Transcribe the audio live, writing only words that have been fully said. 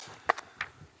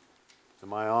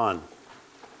Am I on?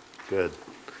 Good.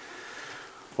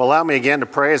 Well, allow me again to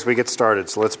pray as we get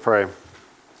started. So let's pray.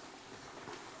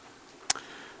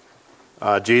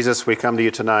 Jesus, we come to you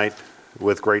tonight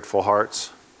with grateful hearts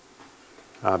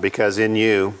because in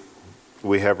you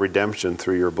we have redemption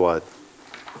through your blood,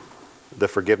 the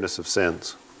forgiveness of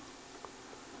sins.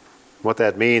 What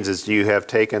that means is you have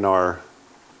taken our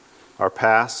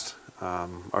past,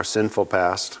 our sinful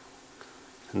past,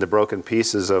 and the broken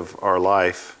pieces of our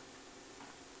life,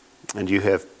 and you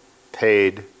have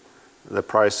paid the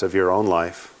price of your own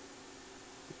life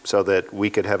so that we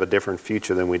could have a different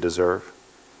future than we deserve,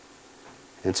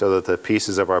 and so that the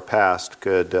pieces of our past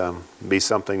could be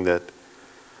something that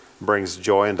brings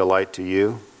joy and delight to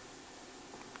you,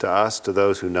 to us, to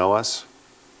those who know us,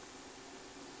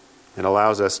 and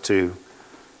allows us to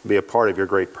be a part of your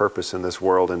great purpose in this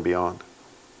world and beyond.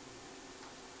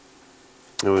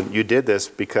 And you did this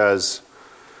because,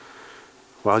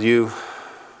 well, you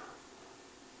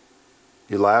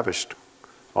lavished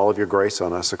all of your grace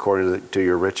on us according to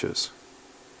your riches.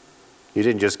 You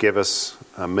didn't just give us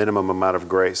a minimum amount of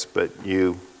grace, but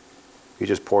you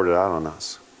just poured it out on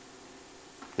us.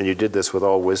 And you did this with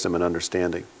all wisdom and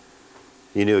understanding.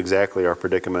 You knew exactly our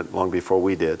predicament long before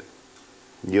we did.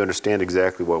 You understand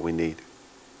exactly what we need.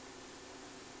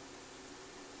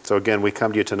 So again, we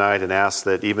come to you tonight and ask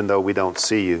that even though we don't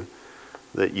see you,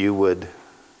 that you would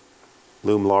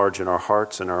loom large in our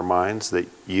hearts and our minds, that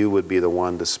you would be the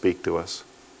one to speak to us.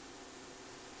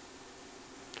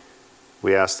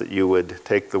 We ask that you would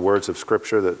take the words of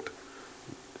Scripture that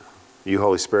you,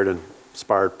 Holy Spirit,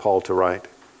 inspired Paul to write,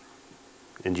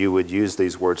 and you would use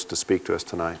these words to speak to us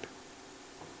tonight.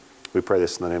 We pray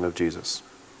this in the name of Jesus.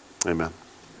 Amen.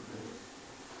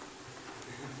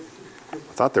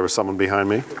 I thought there was someone behind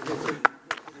me.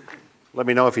 Let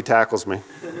me know if he tackles me.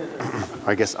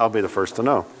 I guess I'll be the first to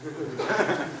know.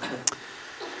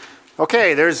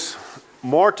 Okay, there's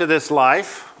more to this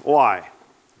life. Why?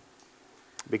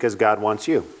 Because God wants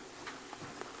you.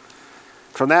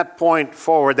 From that point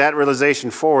forward, that realization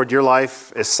forward, your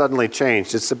life is suddenly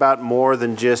changed. It's about more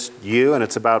than just you, and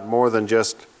it's about more than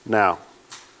just now.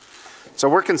 So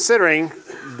we're considering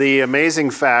the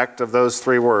amazing fact of those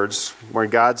three words where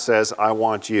God says, I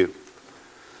want you.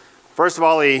 First of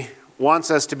all, he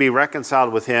wants us to be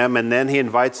reconciled with him, and then he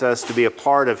invites us to be a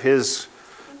part of his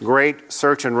great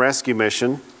search and rescue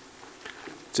mission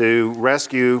to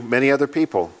rescue many other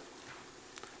people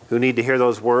who need to hear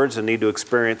those words and need to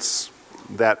experience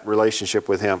that relationship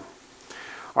with him.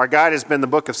 Our guide has been the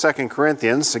book of 2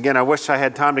 Corinthians. Again, I wish I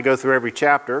had time to go through every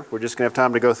chapter. We're just going to have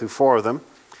time to go through 4 of them.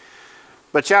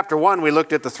 But chapter 1, we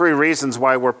looked at the 3 reasons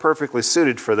why we're perfectly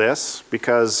suited for this,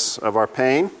 because of our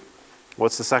pain.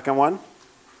 What's the second one?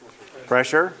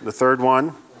 Pressure. The third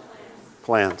one?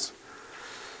 Plans.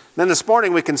 Then this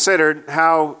morning we considered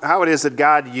how it is that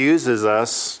God uses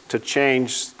us to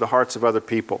change the hearts of other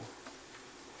people.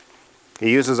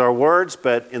 He uses our words,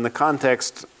 but in the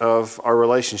context of our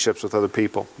relationships with other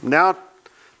people. Now,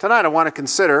 tonight I want to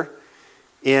consider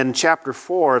in chapter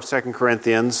 4 of 2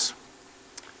 Corinthians,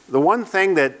 the one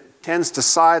thing that tends to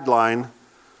sideline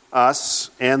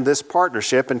us and this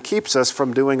partnership and keeps us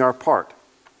from doing our part.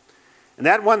 And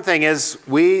that one thing is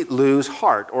we lose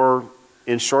heart, or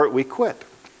in short, we quit.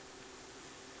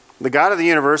 The God of the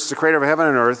universe, the creator of heaven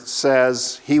and earth,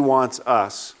 says he wants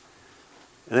us.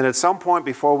 And then at some point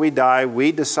before we die,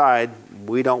 we decide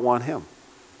we don't want him.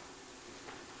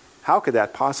 How could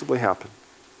that possibly happen?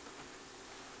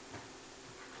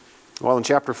 Well, in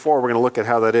chapter 4, we're going to look at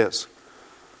how that is.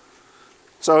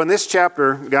 So in this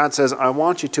chapter, God says, I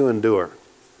want you to endure.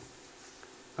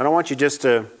 I don't want you just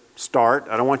to start.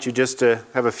 I don't want you just to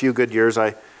have a few good years.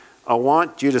 I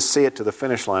want you to see it to the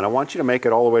finish line. I want you to make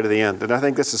it all the way to the end. And I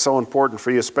think this is so important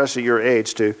for you, especially your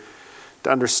age, to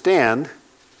understand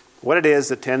what it is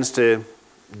that tends to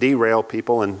derail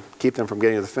people and keep them from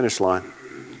getting to the finish line.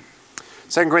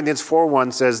 2 Corinthians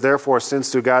 4:1 says, Therefore,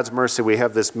 since through God's mercy we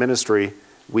have this ministry,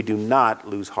 we do not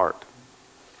lose heart.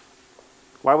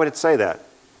 Why would it say that?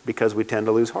 Because we tend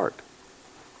to lose heart.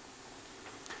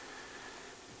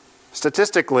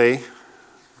 Statistically,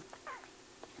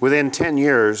 within 10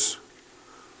 years,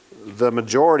 the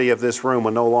majority of this room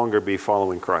will no longer be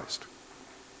following Christ.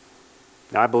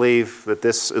 Now, I believe that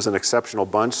this is an exceptional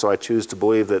bunch, so I choose to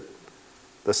believe that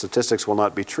the statistics will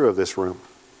not be true of this room.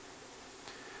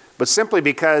 But simply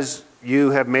because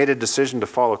you have made a decision to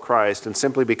follow Christ, and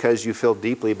simply because you feel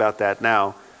deeply about that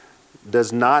now,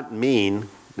 does not mean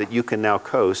that you can now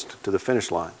coast to the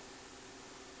finish line.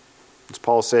 As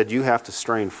Paul said, you have to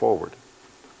strain forward.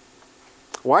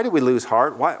 Why do we lose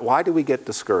heart? Why do we get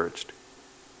discouraged?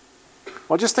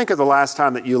 Well, just think of the last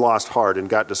time that you lost heart and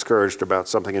got discouraged about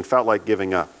something and felt like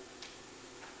giving up.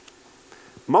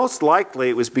 Most likely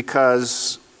it was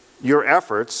because your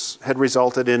efforts had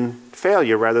resulted in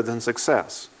failure rather than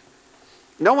success.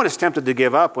 No one is tempted to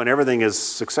give up when everything is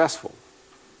successful.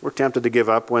 We're tempted to give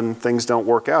up when things don't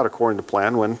work out according to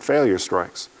plan, when failure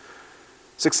strikes.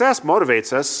 Success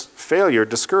motivates us, failure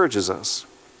discourages us.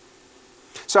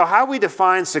 So how we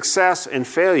define success and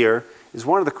failure is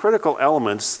one of the critical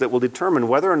elements that will determine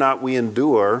whether or not we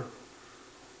endure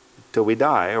till we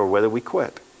die or whether we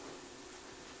quit.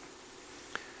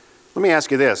 Let me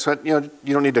ask you this. You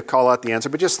don't need to call out the answer,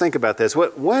 but just think about this.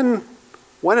 When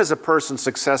is a person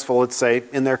successful, let's say,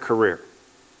 in their career?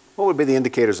 What would be the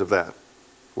indicators of that?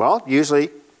 Well, usually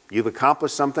you've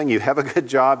accomplished something, you have a good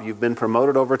job, you've been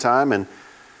promoted over time, and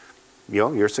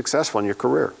you're successful in your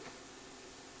career.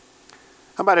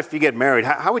 How about if you get married?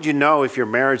 How would you know if your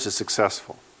marriage is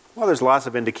successful? Well, there's lots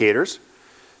of indicators.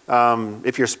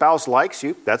 If your spouse likes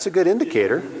you, that's a good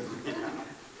indicator.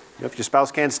 If your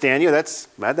spouse can't stand you, that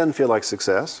doesn't feel like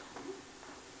success.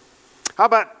 How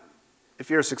about if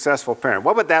you're a successful parent?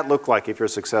 What would that look like if you're a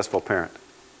successful parent?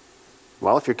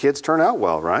 Well, if your kids turn out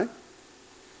well, right?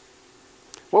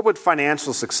 What would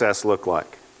financial success look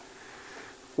like?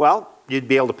 Well, you'd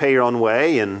be able to pay your own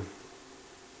way, and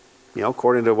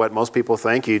according to what most people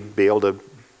think, you'd be able to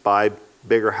buy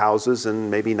bigger houses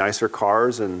and maybe nicer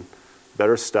cars and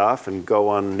better stuff and go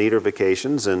on neater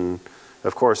vacations. And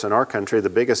of course, in our country, the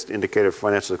biggest indicator of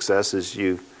financial success is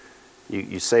you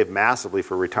save massively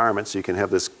for retirement, so you can have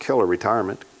this killer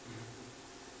retirement.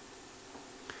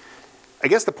 I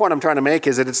guess the point I'm trying to make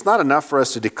is that it's not enough for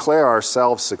us to declare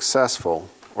ourselves successful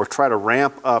or try to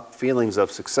ramp up feelings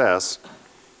of success.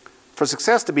 For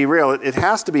success to be real, it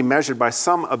has to be measured by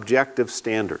some objective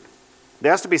standard.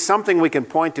 There has to be something we can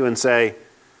point to and say,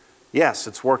 yes,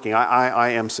 it's working. I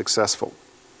am successful.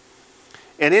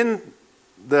 And in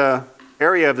the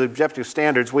area of the objective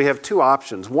standards, we have two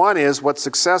options. One is what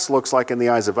success looks like in the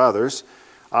eyes of others.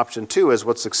 Option two is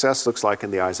what success looks like in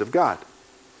the eyes of God.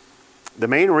 The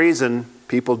main reason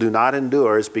people do not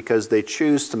endure is because they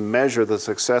choose to measure the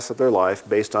success of their life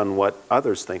based on what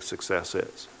others think success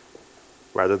is,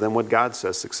 rather than what God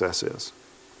says success is.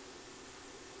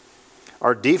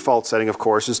 Our default setting, of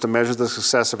course, is to measure the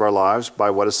success of our lives by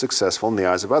what is successful in the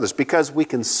eyes of others, because we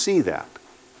can see that.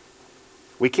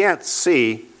 We can't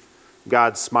see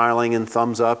God smiling and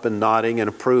thumbs up and nodding and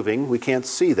approving. We can't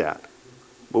see that.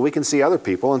 But we can see other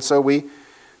people, and so we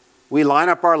line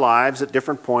up our lives at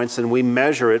different points and we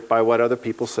measure it by what other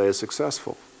people say is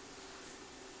successful.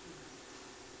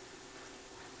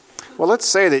 Well, let's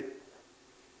say that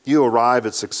you arrive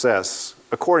at success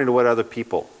according to what other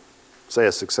people say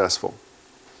is successful.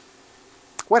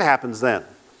 What happens then?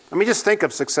 I mean, just think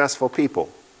of successful people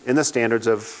in the standards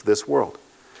of this world.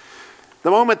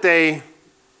 The moment they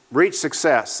reach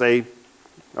success, they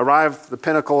arrive at the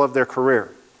pinnacle of their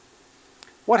career,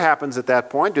 what happens at that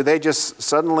point? Do they just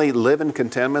suddenly live in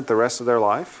contentment the rest of their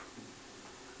life?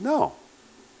 No.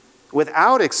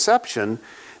 Without exception,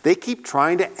 they keep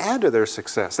trying to add to their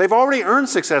success. They've already earned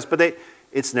success, but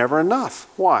it's never enough.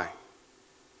 Why?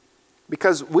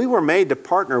 Because we were made to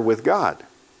partner with God,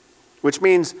 which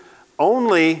means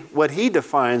only what He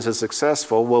defines as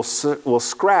successful will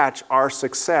scratch our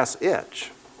success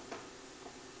itch.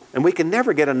 And we can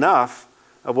never get enough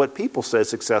of what people say is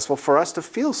successful for us to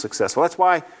feel successful. That's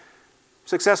why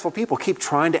successful people keep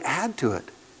trying to add to it,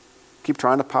 keep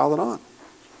trying to pile it on.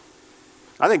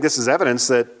 I think this is evidence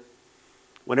that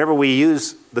whenever we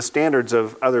use the standards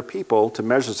of other people to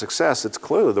measure success, it's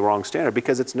clearly the wrong standard,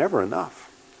 because it's never enough,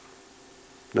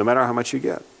 no matter how much you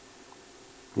get.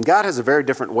 And God has a very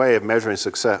different way of measuring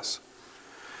success.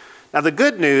 Now, the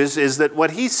good news is that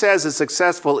what He says is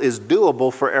successful is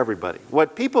doable for everybody.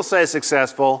 What people say is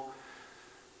successful,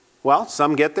 well,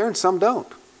 some get there and some don't.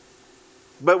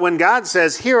 But when God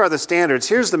says, here are the standards,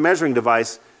 here's the measuring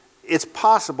device, it's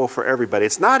possible for everybody.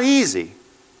 It's not easy,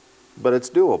 but it's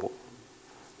doable.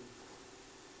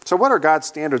 So what are God's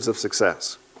standards of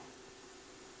success?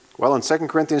 Well, in 2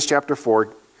 Corinthians chapter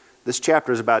 4, this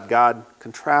chapter is about God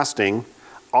contrasting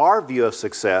our view of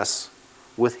success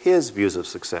with His views of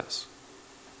success.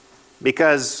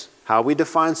 Because how we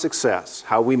define success,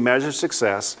 how we measure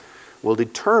success, will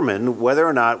determine whether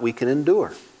or not we can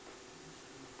endure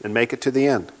and make it to the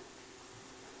end.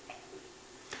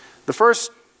 The first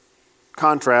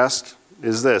contrast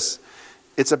is this.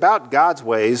 It's about God's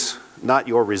ways, not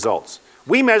your results.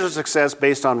 We measure success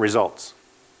based on results.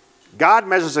 God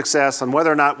measures success on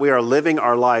whether or not we are living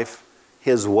our life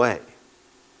His way.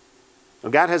 Now,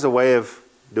 God has a way of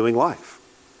doing life.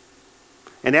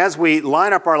 And as we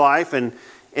line up our life and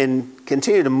and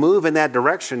continue to move in that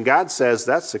direction, God says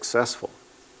that's successful.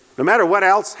 No matter what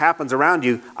else happens around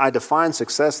you, I define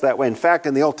success that way. In fact,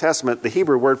 in the Old Testament, the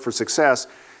Hebrew word for success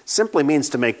simply means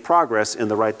to make progress in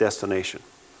the right destination.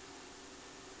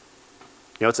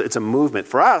 It's a movement.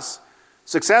 For us,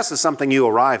 success is something you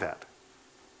arrive at.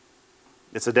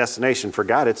 It's a destination. For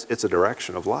God, it's a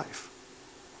direction of life.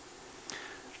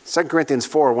 2 Corinthians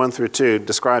 4, 1 through 2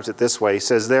 describes it this way. He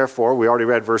says, therefore, we already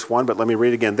read verse 1, but let me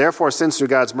read again. Therefore, since through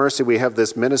God's mercy we have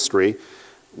this ministry,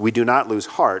 we do not lose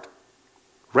heart.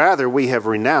 Rather, we have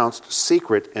renounced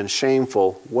secret and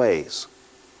shameful ways.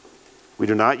 We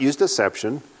do not use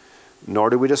deception, nor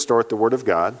do we distort the word of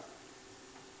God.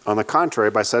 On the contrary,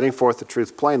 by setting forth the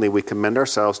truth plainly, we commend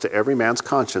ourselves to every man's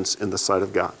conscience in the sight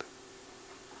of God.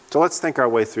 So let's think our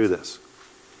way through this.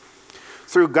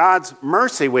 Through God's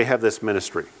mercy, we have this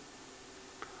ministry.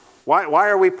 Why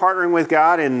are we partnering with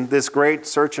God in this great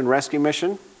search and rescue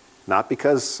mission? Not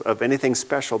because of anything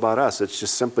special about us. It's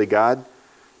just simply God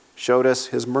showed us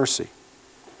his mercy.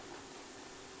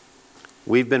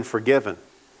 We've been forgiven,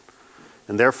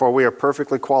 and therefore we are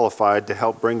perfectly qualified to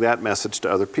help bring that message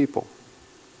to other people.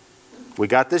 We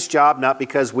got this job not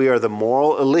because we are the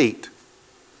moral elite,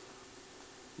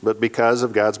 but because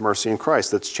of God's mercy in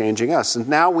Christ that's changing us. And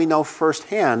now we know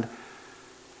firsthand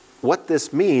what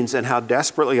this means and how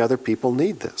desperately other people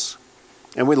need this.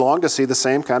 And we long to see the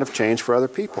same kind of change for other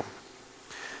people.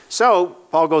 So,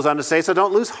 Paul goes on to say, so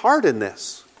don't lose heart in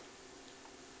this.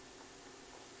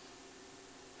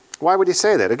 Why would he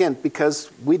say that? Again, because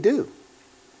we do.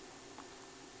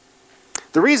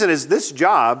 The reason is this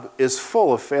job is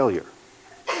full of failure.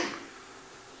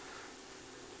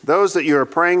 Those that you are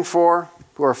praying for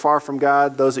who are far from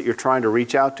God, those that you're trying to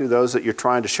reach out to, those that you're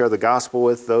trying to share the gospel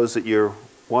with, those that you're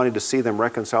wanting to see them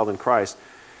reconciled in Christ,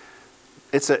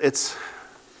 it's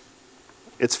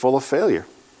full of failure.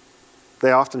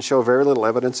 They often show very little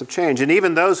evidence of change. And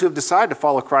even those who have decided to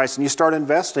follow Christ and you start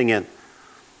investing in,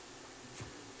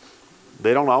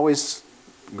 they don't always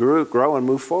grow and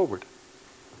move forward.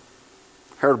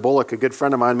 Harold Bullock, a good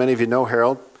friend of mine, many of you know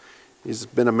Harold. He's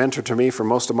been a mentor to me for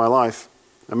most of my life.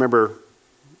 I remember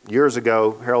years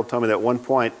ago, Harold told me that at one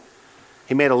point,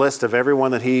 he made a list of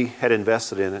everyone that he had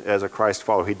invested in as a Christ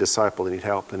follower. He'd discipled and he'd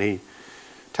helped. And he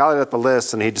tallied up the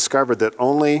list and he discovered that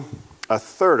only a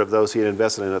third of those he had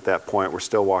invested in at that point were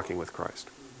still walking with Christ.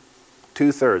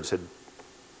 2/3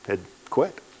 had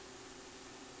quit.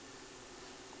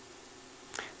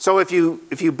 So if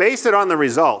you base it on the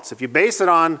results, if you base it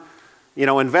on,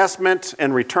 investment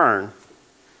and return,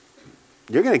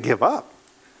 you're going to give up.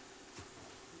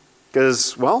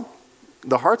 Because,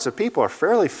 the hearts of people are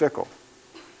fairly fickle.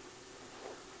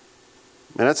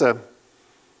 And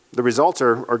the results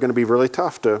are going to be really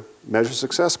tough to measure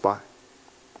success by.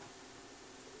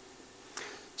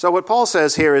 So what Paul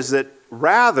says here is that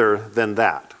rather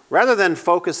than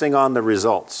focusing on the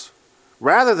results,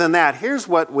 rather than that, here's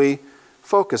what we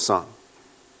focus on.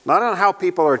 Not on how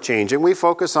people are changing. We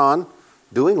focus on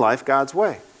doing life God's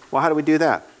way. Well, how do we do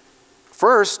that?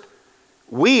 First,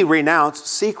 we renounce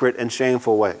secret and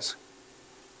shameful ways.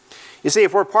 You see,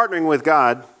 if we're partnering with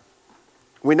God,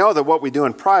 we know that what we do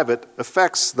in private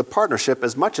affects the partnership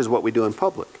as much as what we do in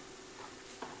public.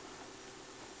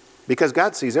 Because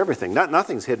God sees everything.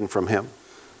 Nothing's hidden from him.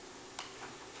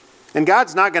 And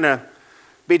God's not going to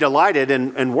be delighted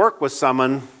and work with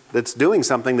someone that's doing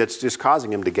something that's just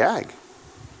causing him to gag.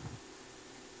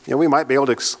 We might be able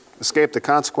to escape the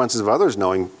consequences of others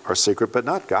knowing our secret, but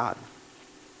not God.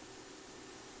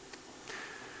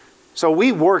 So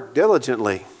we work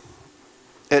diligently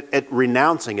at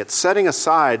renouncing it, setting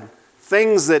aside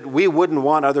things that we wouldn't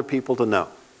want other people to know.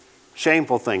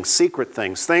 Shameful things, secret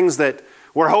things, things that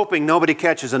we're hoping nobody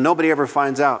catches and nobody ever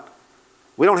finds out.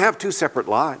 We don't have two separate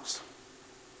lives.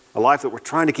 A life that we're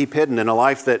trying to keep hidden and a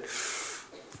life that,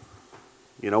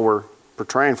 we're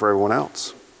portraying for everyone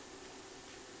else.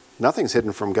 Nothing's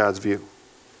hidden from God's view.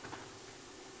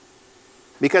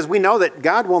 Because we know that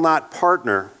God will not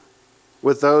partner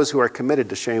with those who are committed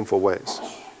to shameful ways.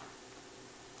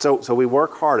 So we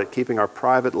work hard at keeping our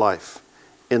private life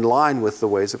in line with the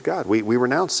ways of God. We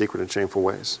renounce secret and shameful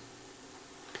ways.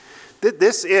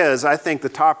 This is, I think, the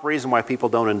top reason why people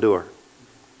don't endure.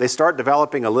 They start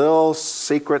developing a little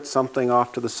secret something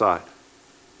off to the side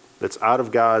that's out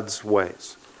of God's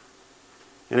ways.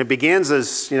 And it begins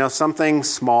as, something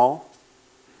small,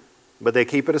 but they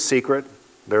keep it a secret.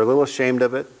 They're a little ashamed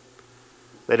of it.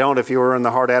 They don't, if you were in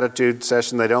the hard attitude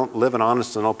session, they don't live an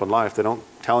honest and open life. They don't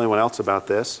tell anyone else about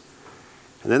this.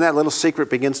 And then that little secret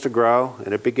begins to grow,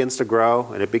 and it begins to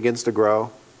grow, and it begins to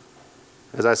grow.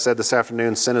 As I said this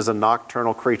afternoon, sin is a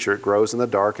nocturnal creature. It grows in the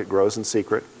dark. It grows in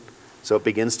secret. So it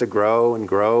begins to grow and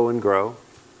grow and grow.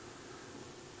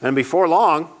 And before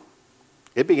long,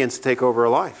 it begins to take over a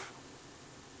life.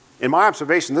 In my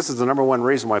observation, this is the number one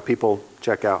reason why people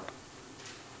check out.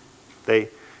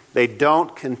 They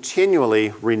don't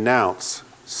continually renounce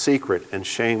secret and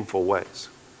shameful ways.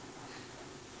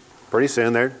 Pretty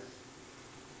soon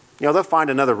they'll find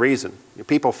another reason.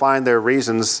 People find their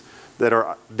reasons that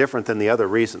are different than the other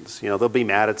reasons. They'll be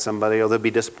mad at somebody or they'll be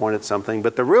disappointed at something.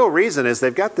 But the real reason is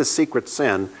they've got this secret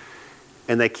sin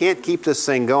and they can't keep this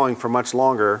thing going for much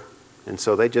longer. And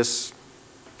so they just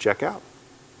check out.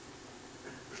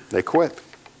 They quit.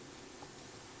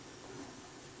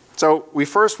 So we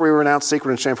renounce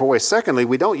secret and shameful ways. Secondly,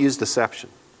 we don't use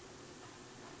deception.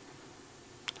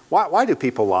 Why do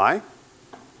people lie?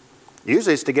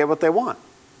 Usually it's to get what they want.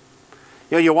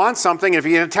 You want something, and if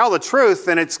you're going to tell the truth,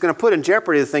 then it's going to put in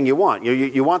jeopardy the thing you want.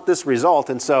 You want this result,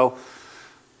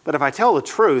 but if I tell the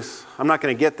truth, I'm not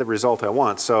going to get the result I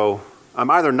want. So I'm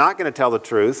either not going to tell the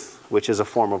truth, which is a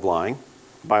form of lying,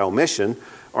 by omission,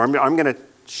 or I'm going to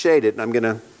shade it, and I'm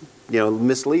going to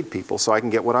mislead people so I can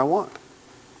get what I want.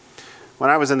 When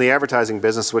I was in the advertising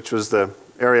business, which was the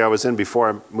area I was in before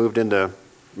I moved into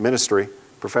ministry,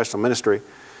 professional ministry,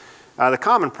 the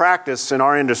common practice in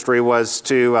our industry was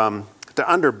to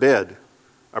underbid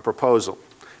a proposal.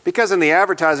 Because in the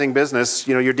advertising business,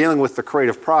 you're dealing with the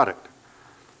creative product.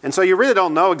 And so you really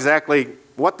don't know exactly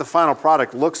what the final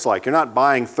product looks like. You're not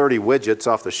buying 30 widgets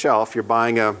off the shelf. You're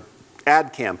buying an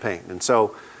ad campaign. And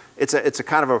so it's a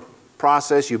kind of a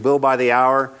process. You bill by the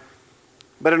hour.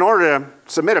 But in order to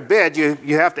submit a bid,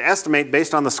 you have to estimate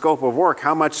based on the scope of work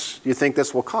how much you think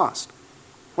this will cost.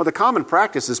 Well, the common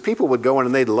practice is people would go in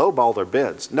and they'd lowball their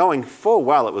bids, knowing full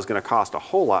well it was going to cost a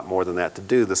whole lot more than that to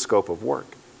do the scope of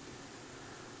work.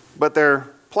 But their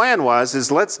plan is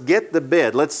let's get the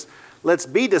bid. Let's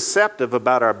be deceptive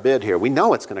about our bid here. We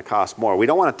know it's going to cost more. We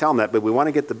don't want to tell them that, but we want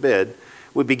to get the bid.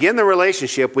 We begin the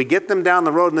relationship. We get them down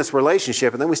the road in this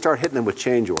relationship, and then we start hitting them with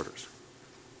change orders.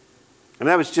 And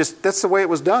that's the way it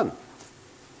was done.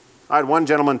 I had one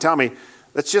gentleman tell me,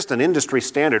 that's just an industry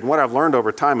standard. And what I've learned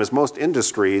over time is most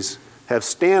industries have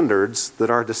standards that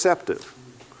are deceptive.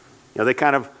 They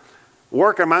kind of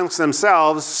work amongst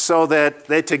themselves so that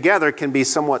they together can be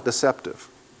somewhat deceptive.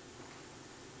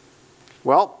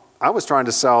 Well, I was trying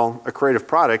to sell a creative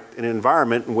product in an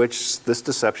environment in which this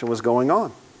deception was going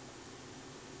on.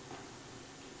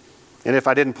 And if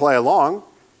I didn't play along,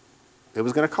 it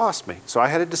was going to cost me. So I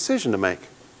had a decision to make.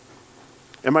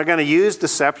 Am I going to use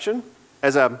deception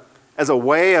as a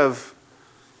way of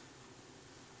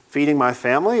feeding my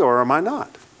family, or am I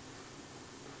not?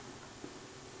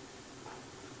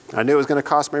 I knew it was going to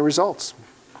cost me results.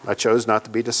 I chose not to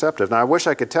be deceptive. Now, I wish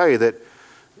I could tell you that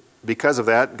because of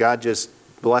that, God just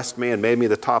blessed me and made me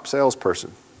the top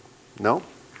salesperson. No,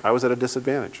 I was at a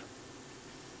disadvantage.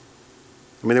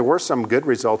 I mean, there were some good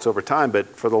results over time, but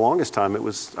for the longest time, I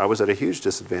was at a huge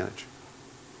disadvantage.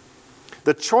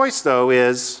 The choice, though,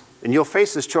 is, and you'll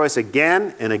face this choice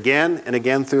again and again and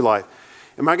again through life.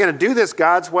 Am I going to do this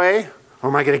God's way, or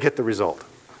am I going to get the result?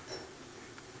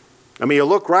 I mean, you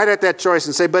look right at that choice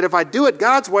and say, but if I do it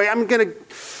God's way, I'm going to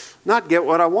not get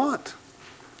what I want.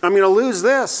 I'm going to lose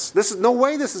this. No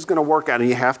way this is going to work out, and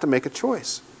you have to make a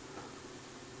choice.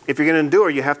 If you're going to endure,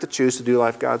 you have to choose to do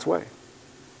life God's way.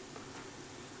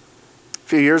 A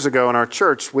few years ago in our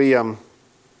church, we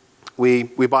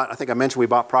bought, I think I mentioned we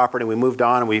bought property, and we moved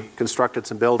on, and we constructed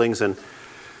some buildings. And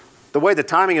the way the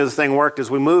timing of the thing worked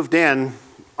is we moved in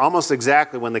almost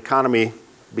exactly when the economy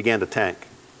began to tank.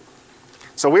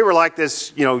 So we were like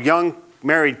this, young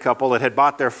married couple that had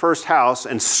bought their first house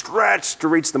and stretched to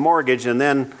reach the mortgage, and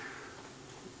then,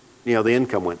 the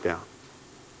income went down.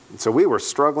 And so we were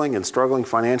struggling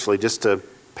financially just to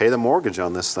pay the mortgage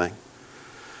on this thing.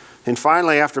 And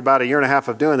finally, after about a year and a half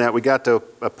of doing that, we got to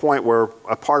a point where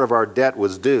a part of our debt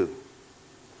was due.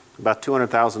 About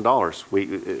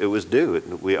 $200,000. It was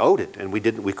due. We owed it, and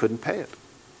we couldn't pay it.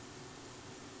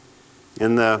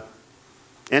 And the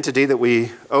entity that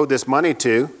we owed this money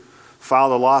to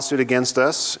filed a lawsuit against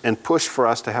us and pushed for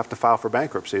us to have to file for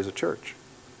bankruptcy as a church.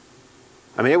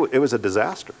 I mean, it was a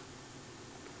disaster.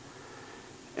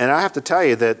 And I have to tell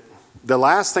you that the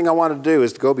last thing I wanted to do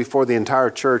is to go before the entire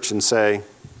church and say,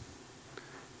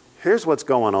 here's what's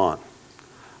going on.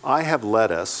 I have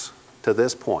led us to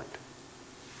this point.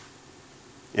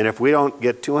 And if we don't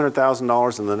get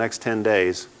 $200,000 in the next 10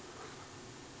 days,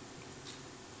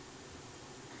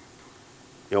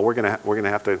 we're going to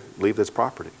have to leave this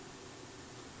property.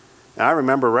 And I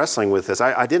remember wrestling with this.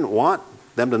 I didn't want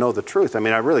them to know the truth. I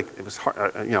mean, it was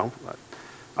hard,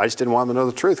 I just didn't want them to know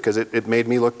the truth because it made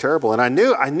me look terrible. And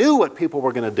I knew what people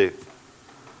were going to do.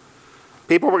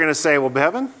 People were going to say, well,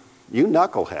 Bevan, you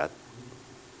knucklehead.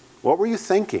 What were you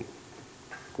thinking?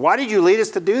 Why did you lead us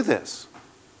to do this?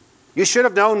 You should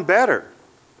have known better.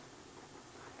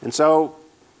 And so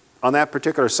on that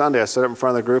particular Sunday, I stood up in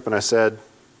front of the group and I said,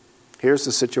 here's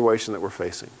the situation that we're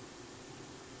facing.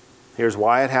 Here's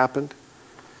why it happened.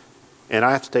 And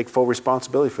I have to take full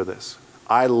responsibility for this.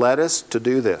 I led us to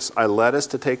do this. I led us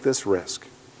to take this risk.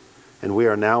 And we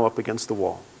are now up against the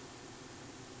wall.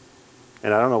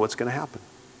 And I don't know what's going to happen.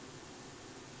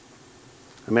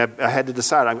 I mean, I had to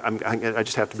decide. I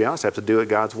just have to be honest. I have to do it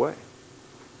God's way.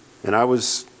 And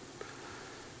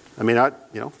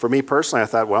for me personally, I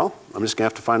thought, well, I'm just going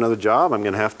to have to find another job. I'm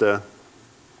going to have to,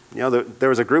 there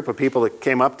was a group of people that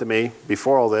came up to me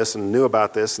before all this and knew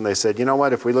about this, and they said, you know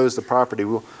what, if we lose the property,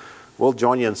 we'll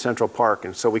join you in Central Park.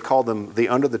 And so we called them the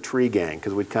Under the Tree Gang,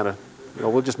 because we'd kind of,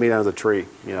 we'll just meet under the tree.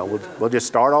 We'll just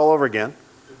start all over again.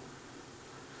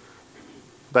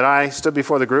 But I stood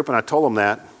before the group and I told them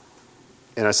that,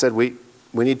 and I said, we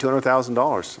need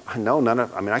 $200,000. I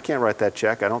know I can't write that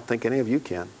check. I don't think any of you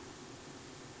can.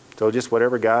 So just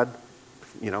whatever God,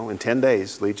 in 10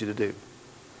 days leads you to do.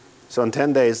 So in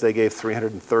 10 days, they gave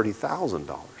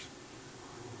 $330,000.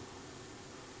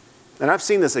 And I've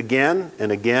seen this again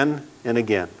and again and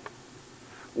again.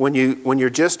 When you're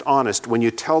just honest, when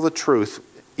you tell the truth,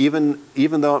 even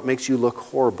though it makes you look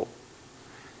horrible,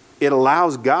 it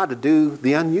allows God to do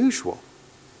the unusual.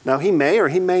 Now, He may or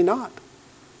He may not.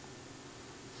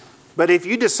 But if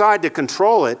you decide to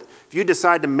control it, if you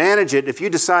decide to manage it, if you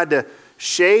decide to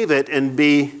shave it and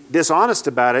be dishonest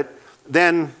about it,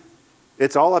 then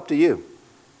it's all up to you.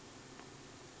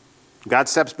 God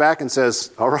steps back and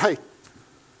says, all right,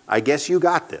 I guess you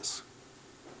got this.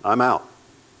 I'm out.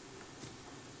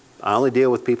 I only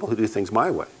deal with people who do things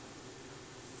my way.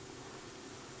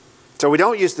 So we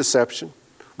don't use deception.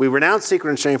 We renounce secret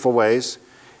and shameful ways.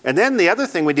 And then the other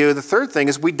thing we do, the third thing,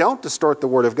 is we don't distort the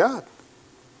Word of God.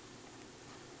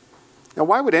 Now,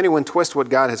 why would anyone twist what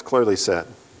God has clearly said?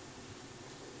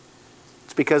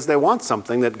 It's because they want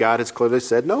something that God has clearly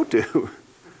said no to.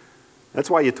 That's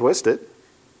why you twist it.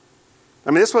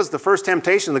 This was the first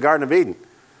temptation in the Garden of Eden.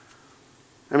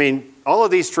 All of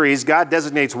these trees, God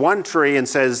designates one tree and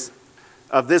says,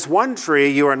 of this one tree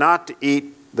you are not to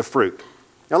eat the fruit.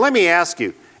 Now let me ask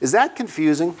you, is that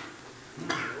confusing?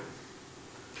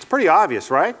 It's pretty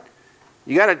obvious, right?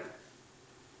 You got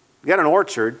an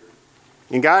orchard,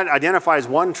 and God identifies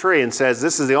one tree and says,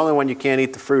 this is the only one you can't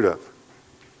eat the fruit of.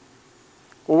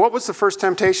 Well, what was the first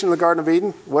temptation in the Garden of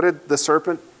Eden? What did the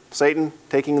serpent, Satan,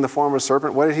 taking in the form of a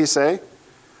serpent, what did he say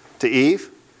to Eve?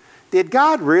 Did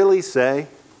God really say?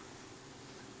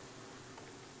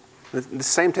 The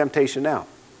same temptation now.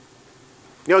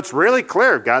 It's really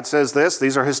clear. God says this.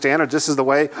 These are His standards. This is the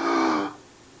way.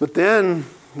 But then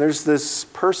there's this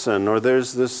person, or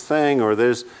there's this thing, or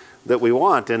there's that we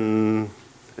want, and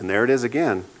there it is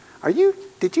again.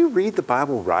 Did you read the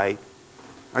Bible right?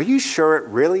 Are you sure it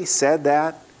really said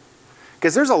that?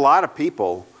 Because there's a lot of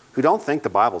people who don't think the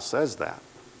Bible says that.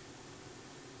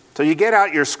 So you get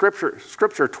out your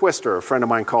scripture twister, a friend of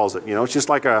mine calls it. It's just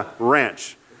like a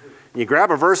wrench. You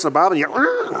grab a verse in the Bible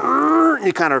and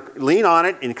you kind of lean on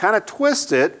it and you kind of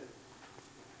twist it.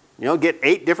 Get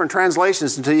 8 different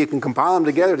translations until you can compile them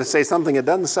together to say something it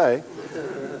doesn't say.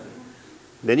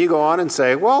 Then you go on and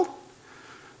say, well,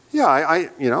 yeah, I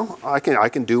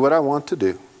can do what I want to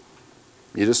do.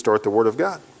 You distort the Word of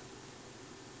God.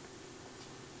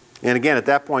 And again, at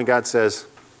that point, God says,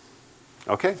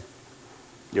 okay,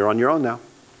 you're on your own now.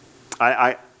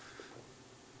 I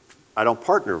don't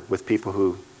partner with people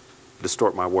who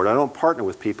distort my word. I don't partner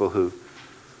with people whose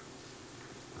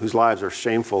lives are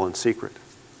shameful and secret.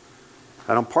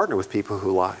 I don't partner with people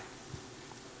who lie.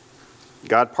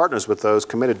 God partners with those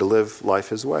committed to live life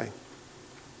His way.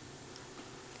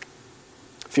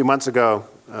 A few months ago,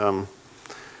 I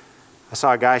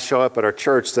saw a guy show up at our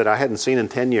church that I hadn't seen in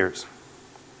 10 years.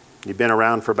 He'd been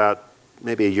around for about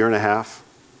maybe a year and a half,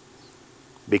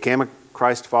 became a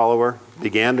Christ follower,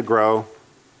 began to grow,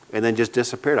 and then just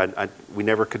disappeared. We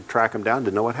never could track him down,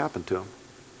 didn't know what happened to him.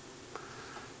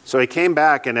 So he came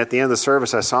back, and at the end of the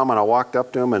service, I saw him, and I walked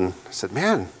up to him and I said,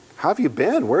 man, how have you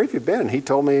been? Where have you been? And he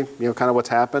told me, kind of what's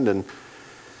happened, and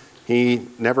he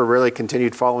never really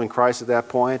continued following Christ at that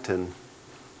point, and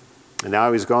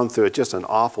now he's gone through just an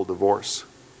awful divorce.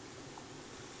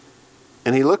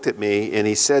 And he looked at me, and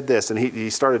he said this, and he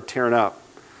started tearing up.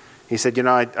 He said,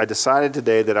 I decided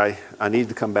today that I need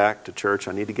to come back to church.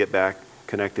 I need to get back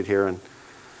connected here. And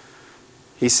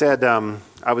he said,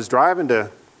 I was driving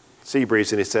to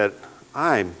Seabreeze, and he said,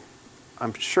 I'm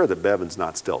sure that Bevan's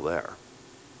not still there.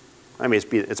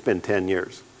 It's been 10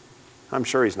 years. I'm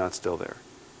sure he's not still there.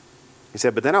 He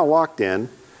said, but then I walked in,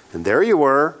 and there you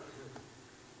were,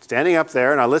 standing up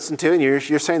there, and I listened to you, and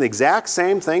you're saying the exact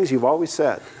same things you've always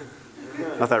said.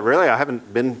 I thought, really? I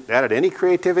haven't been added any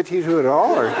creativity to it at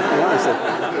all? Or, I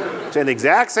said, saying the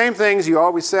exact same things you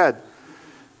always said.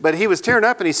 But he was tearing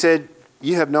up, and he said,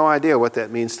 you have no idea what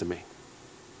that means to me.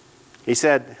 He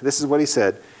said, this is what he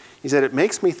said. He said, it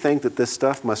makes me think that this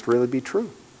stuff must really be true.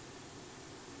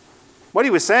 What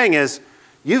he was saying is,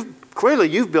 you've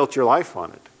built your life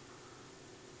on it.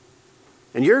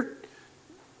 And you're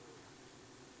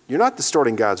not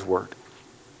distorting God's word.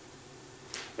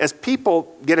 As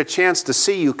people get a chance to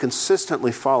see you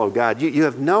consistently follow God, you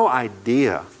have no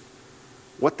idea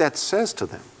what that says to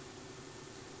them,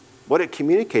 what it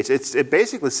communicates. It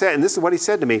basically said, and this is what he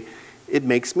said to me, it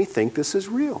makes me think this is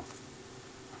real.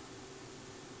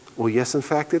 Well, yes, in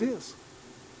fact, it is.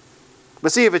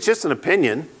 But see, if it's just an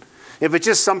opinion, if it's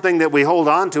just something that we hold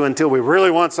on to until we really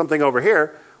want something over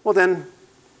here, well, then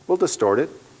we'll distort it.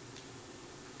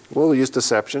 We'll use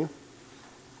deception.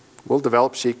 We'll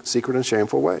develop secret and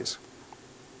shameful ways.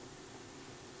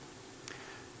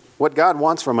 What God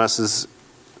wants from us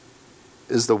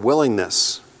is the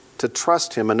willingness to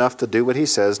trust him enough to do what he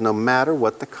says, no matter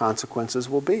what the consequences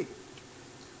will be.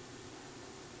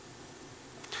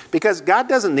 Because God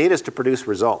doesn't need us to produce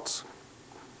results.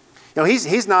 You know,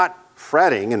 he's not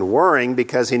fretting and worrying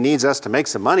because he needs us to make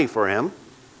some money for him.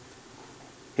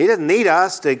 He doesn't need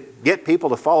us to get people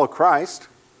to follow Christ.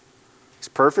 He's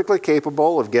perfectly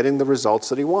capable of getting the results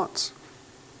that he wants.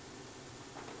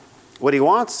 What he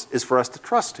wants is for us to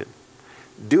trust him,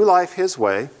 do life his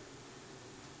way,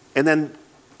 and then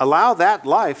allow that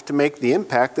life to make the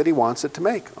impact that he wants it to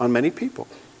make on many people.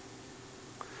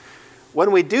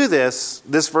 When we do this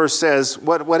verse says,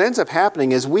 what ends up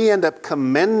happening is we end up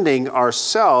commending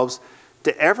ourselves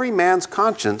to every man's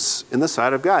conscience in the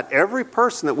sight of God. Every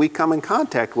person that we come in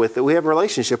contact with, that we have a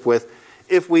relationship with,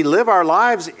 if we live our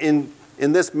lives in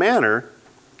this manner,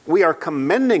 we are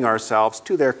commending ourselves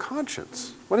to their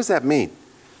conscience. What does that mean?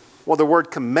 Well, the word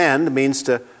commend means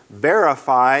to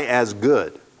verify as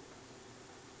good.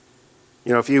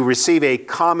 You know, if you receive a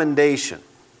commendation,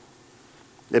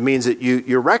 it means that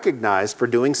you're recognized for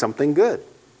doing something good.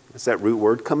 It's that root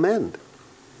word commend.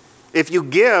 If you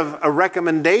give a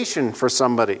recommendation for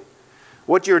somebody,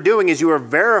 what you're doing is you are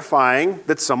verifying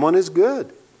that someone is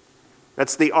good.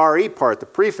 That's the RE part, the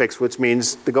prefix, which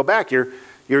means to go back.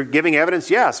 You're giving evidence,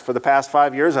 yes, for the past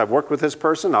 5 years I've worked with this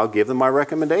person, I'll give them my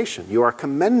recommendation. You are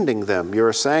commending them. You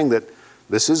are saying that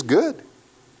this is good.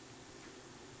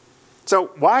 So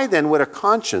why then would a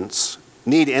conscience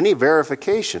need any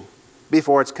verification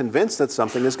before it's convinced that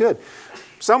something is good?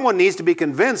 Someone needs to be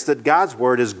convinced that God's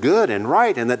word is good and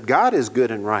right and that God is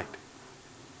good and right.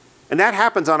 And that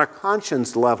happens on a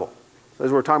conscience level.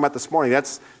 As we were talking about this morning,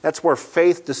 that's where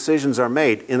faith decisions are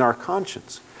made, in our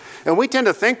conscience. And we tend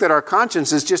to think that our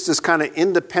conscience is just this kind of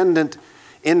independent,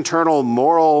 internal,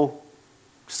 moral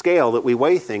scale that we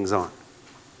weigh things on.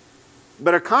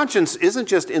 But a conscience isn't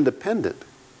just independent.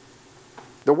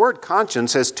 The word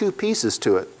conscience has two pieces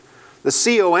to it. The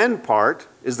C-O-N part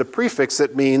is the prefix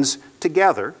that means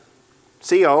together.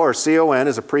 C-O or C-O-N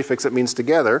is a prefix that means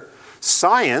together.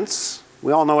 Science,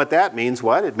 we all know what that means.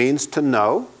 What? It means to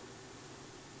know.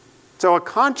 So a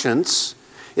conscience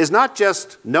is not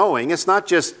just knowing. It's not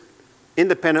just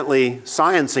independently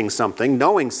sciencing something,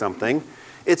 knowing something.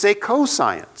 It's a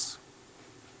co-science.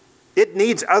 It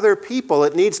needs other people.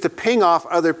 It needs to ping off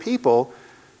other people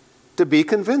to be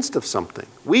convinced of something.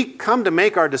 We come to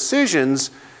make our decisions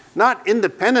not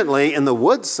independently in the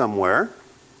woods somewhere.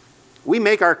 We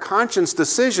make our conscience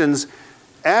decisions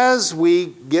as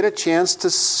we get a chance to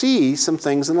see some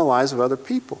things in the lives of other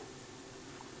people.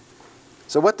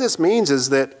 So what this means is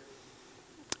that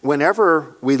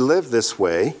whenever we live this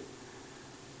way,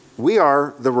 we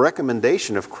are the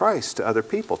recommendation of Christ to other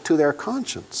people, to their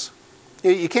conscience.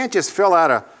 You can't just fill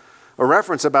out a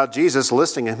reference about Jesus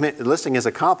listing his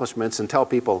accomplishments and tell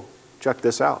people, check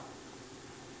this out.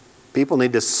 People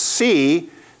need to see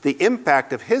the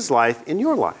impact of his life in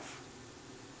your life.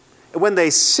 And when they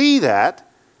see that,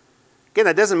 again,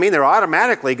 that doesn't mean they're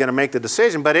automatically going to make the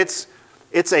decision, but it's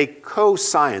a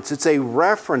co-science. It's a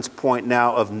reference point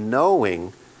now of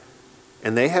knowing,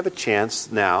 and they have a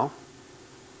chance now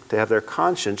to have their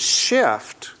conscience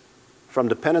shift from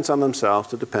dependence on themselves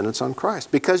to dependence on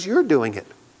Christ, because you're doing it.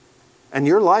 And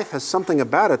your life has something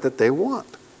about it that they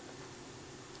want.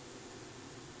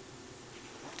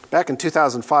 Back in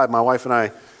 2005, my wife and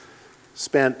I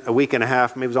spent a week and a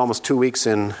half, maybe it was almost 2 weeks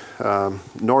in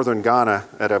northern Ghana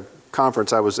at a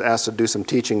conference. I was asked to do some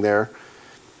teaching there.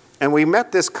 And we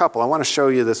met this couple. I want to show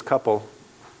you this couple.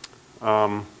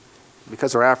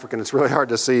 Because they're African, it's really hard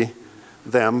to see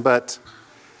them, but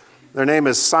their name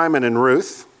is Simon and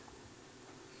Ruth.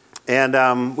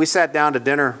 And we sat down to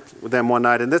dinner with them one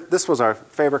night, and this was our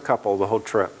favorite couple the whole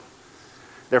trip.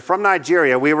 They're from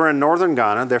Nigeria. We were in northern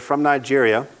Ghana. They're from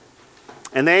Nigeria.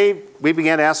 And we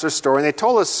began to ask their story, and they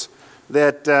told us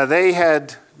that they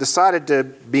had decided to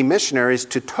be missionaries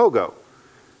to Togo,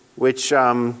 which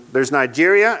there's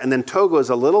Nigeria, and then Togo is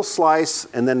a little slice,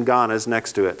 and then Ghana is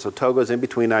next to it. So Togo is in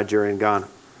between Nigeria and Ghana.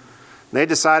 And they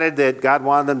decided that God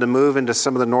wanted them to move into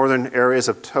some of the northern areas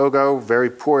of Togo, very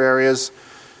poor areas,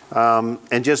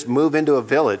 and just move into a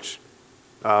village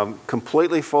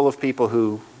completely full of people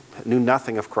who knew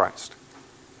nothing of Christ.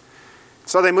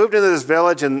 So they moved into this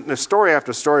village, and there's story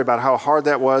after story about how hard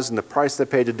that was and the price they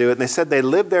paid to do it. And they said they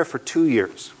lived there for 2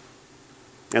 years.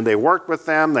 And they worked with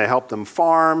them, they helped them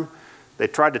farm, they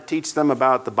tried to teach them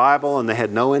about the Bible, and they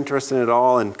had no interest in it at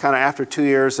all. And kind of after 2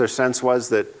 years, their sense was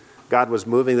that God was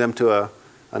moving them to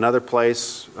another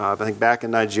place, I think back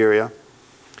in Nigeria.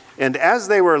 And as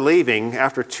they were leaving,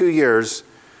 after 2 years,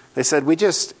 they said, we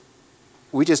just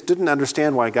didn't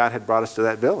understand why God had brought us to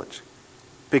that village.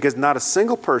 Because not a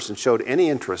single person showed any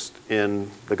interest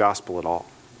in the gospel at all.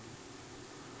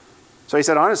 So he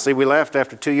said, honestly, we left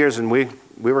after 2 years, and we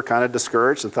were kind of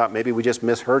discouraged and thought maybe we just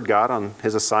misheard God on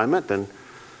his assignment, and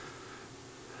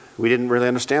we didn't really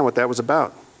understand what that was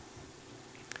about.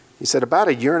 He said about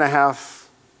 1.5 years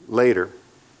later,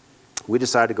 we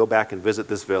decided to go back and visit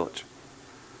this village.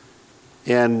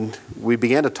 And we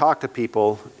began to talk to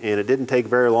people, and it didn't take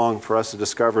very long for us to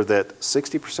discover that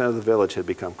 60% of the village had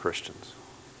become Christians.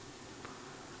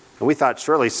 And we thought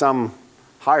surely some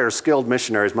higher skilled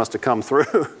missionaries must have come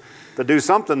through to do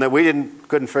something that we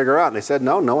couldn't figure out. And they said,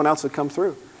 no one else had come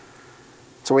through.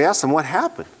 So we asked them, what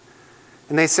happened?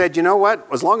 And they said, you know what?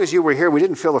 As long as you were here, we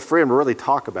didn't feel the freedom to really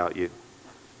talk about you.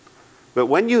 But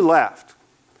when you left,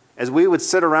 as we would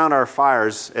sit around our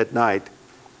fires at night,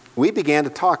 we began to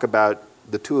talk about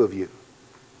the two of you.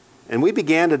 And we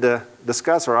began to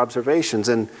discuss our observations,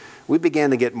 and we began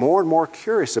to get more and more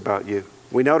curious about you.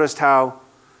 We noticed how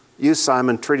you,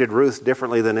 Simon, treated Ruth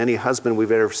differently than any husband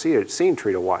we've ever seen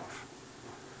treat a wife.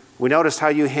 We noticed how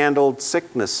you handled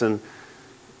sickness and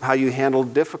how you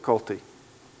handled difficulty.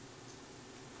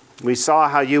 We saw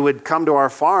how you would come to our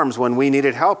farms when we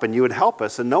needed help, and you would help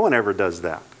us, and no one ever does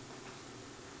that.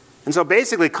 And so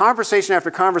basically, conversation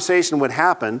after conversation would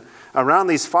happen around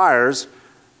these fires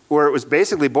where it was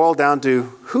basically boiled down to,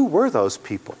 who were those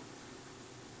people?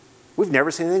 We've never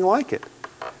seen anything like it.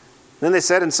 Then they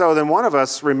said, and so then one of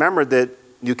us remembered that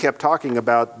you kept talking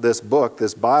about this book,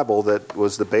 this Bible, that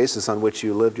was the basis on which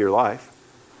you lived your life.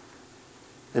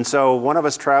 And so one of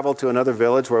us traveled to another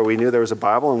village where we knew there was a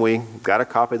Bible, and we got a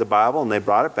copy of the Bible, and they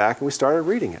brought it back, and we started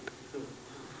reading it.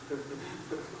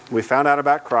 We found out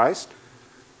about Christ,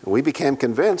 and we became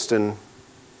convinced, and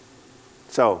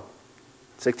so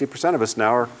 60% of us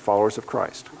now are followers of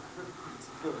Christ.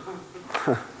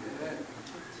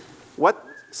 What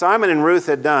Simon and Ruth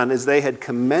had done is they had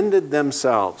commended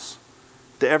themselves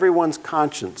to everyone's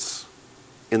conscience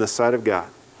in the sight of God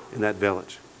in that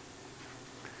village.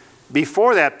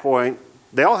 Before that point,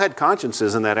 they all had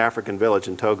consciences in that African village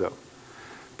in Togo,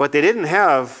 but they didn't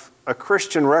have a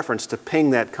Christian reference to ping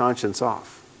that conscience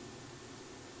off.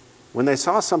 When they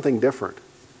saw something different,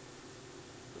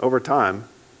 over time,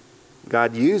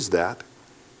 God used that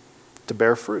to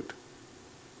bear fruit.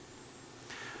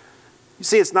 You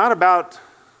see, it's not about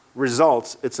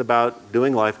results, it's about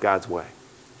doing life God's way.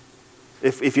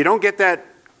 If you don't get that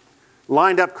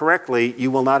lined up correctly, you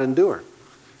will not endure,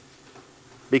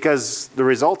 because the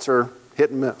results are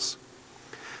hit and miss.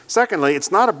 Secondly,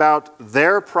 it's not about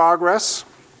their progress.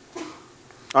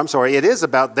 It is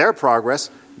about their progress,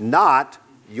 not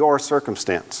your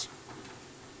circumstance.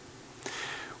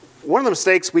 One of the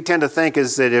mistakes we tend to think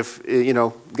is that if,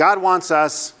 God wants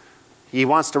us, he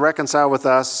wants to reconcile with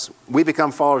us, we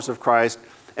become followers of Christ.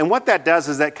 And what that does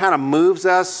is that kind of moves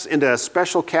us into a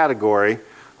special category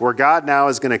where God now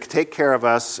is going to take care of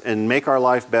us and make our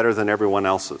life better than everyone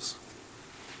else's.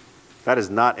 That is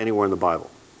not anywhere in the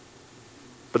Bible.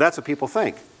 But that's what people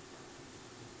think.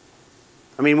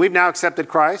 I mean, we've now accepted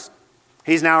Christ.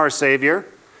 He's now our Savior.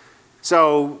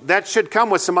 So that should come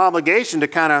with some obligation to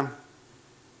kind of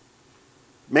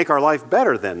make our life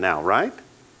better than now, right?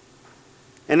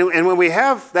 And when we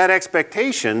have that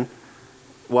expectation,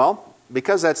 well,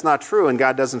 because that's not true and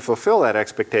God doesn't fulfill that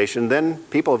expectation, then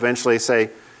people eventually say,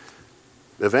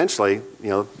 this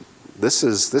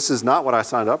is not what I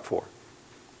signed up for.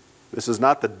 This is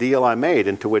not the deal I made,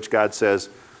 into which God says,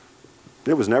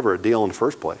 it was never a deal in the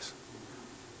first place.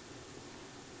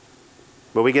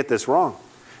 But we get this wrong.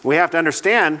 We have to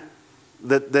understand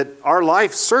that our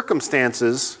life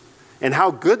circumstances and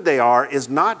how good they are is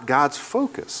not God's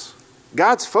focus.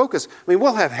 God's focus,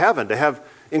 we'll have heaven to have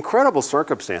incredible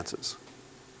circumstances.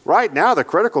 Right now, the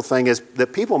critical thing is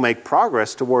that people make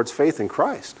progress towards faith in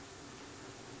Christ.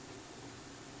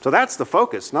 So that's the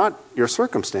focus, not your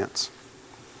circumstance.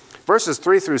 Verses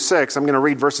 3 through 6, I'm going to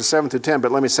read verses 7 through 10,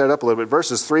 but let me set it up a little bit.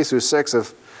 Verses 3 through 6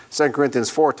 of 2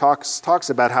 Corinthians 4 talks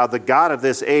about how the God of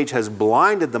this age has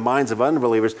blinded the minds of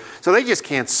unbelievers, so they just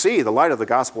can't see the light of the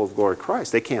gospel of glory of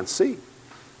Christ. They can't see.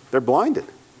 They're blinded.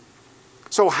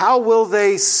 So how will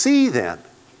they see then?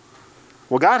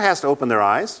 Well, God has to open their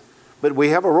eyes, but we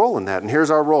have a role in that. And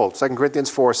here's our role, 2 Corinthians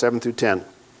 4, 7 through 10.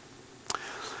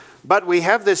 But we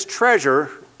have this treasure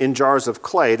in jars of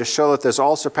clay to show that this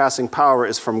all-surpassing power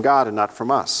is from God and not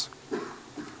from us.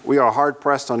 We are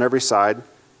hard-pressed on every side,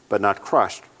 but not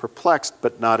crushed, perplexed,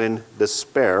 but not in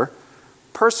despair,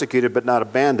 persecuted, but not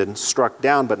abandoned, struck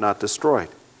down, but not destroyed.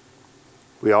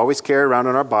 We always carry around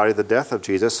in our body the death of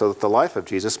Jesus so that the life of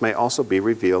Jesus may also be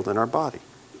revealed in our body.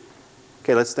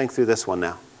 Okay, let's think through this one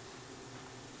now.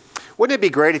 Wouldn't it be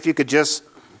great if you could just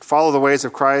follow the ways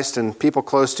of Christ and people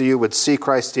close to you would see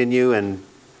Christ in you and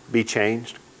be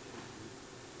changed?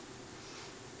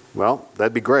 Well,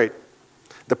 that'd be great.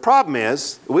 The problem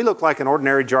is, we look like an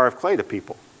ordinary jar of clay to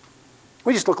people.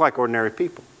 We just look like ordinary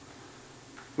people.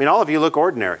 All of you look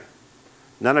ordinary.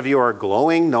 None of you are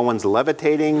glowing. No one's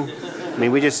levitating.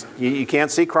 You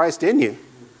can't see Christ in you.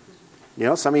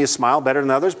 Some of you smile better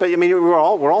than others, but we're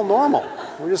all normal.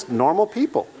 We're just normal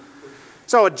people.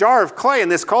 So a jar of clay in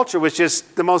this culture was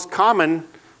just the most common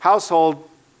household,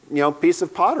 piece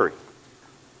of pottery.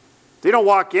 You don't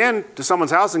walk in to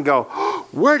someone's house and go, oh,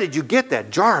 where did you get that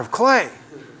jar of clay?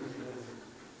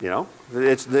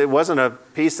 It wasn't a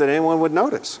piece that anyone would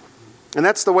notice. And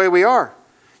that's the way we are.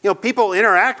 People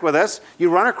interact with us.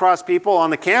 You run across people on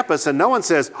the campus and no one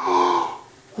says, oh,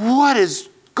 what is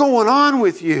going on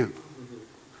with you?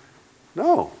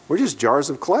 No, we're just jars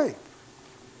of clay.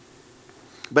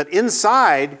 But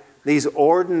inside these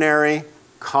ordinary,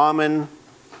 common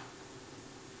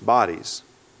bodies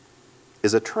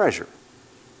is a treasure.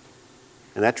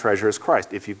 And that treasure is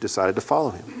Christ, if you've decided to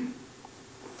follow him.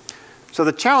 So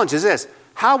the challenge is this: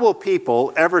 how will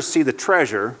people ever see the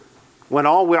treasure when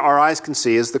all our eyes can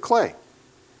see is the clay?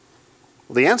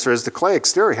 Well, the answer is the clay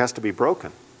exterior has to be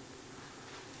broken.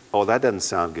 Oh, that doesn't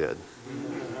sound good.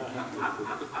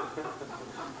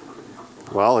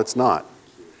 Well, it's not.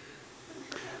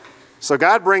 So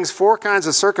God brings 4 kinds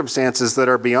of circumstances that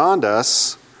are beyond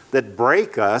us, that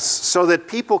break us, so that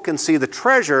people can see the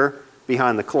treasure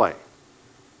behind the clay.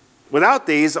 Without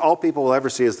these, all people will ever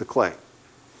see is the clay.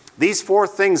 These 4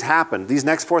 things happen, these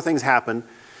next 4 things happen,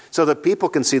 so that people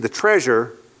can see the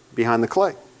treasure behind the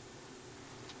clay.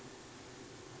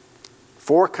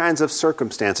 4 kinds of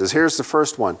circumstances. Here's the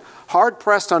first one. Hard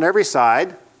pressed on every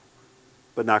side,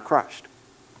 but not crushed.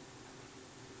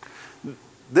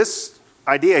 This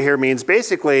idea here means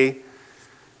basically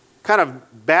kind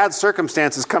of bad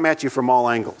circumstances come at you from all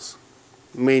angles.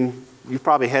 You've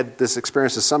probably had this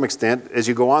experience to some extent. As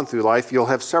you go on through life, you'll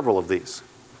have several of these.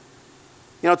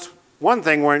 It's one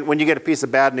thing when you get a piece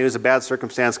of bad news, a bad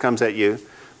circumstance comes at you.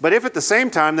 But if at the same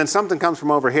time, then something comes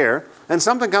from over here, then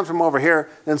something comes from over here,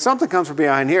 then something comes from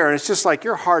behind here, and it's just like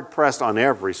you're hard-pressed on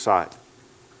every side.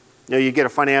 You get a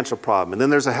financial problem, and then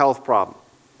there's a health problem.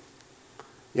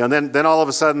 And then all of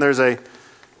a sudden there's a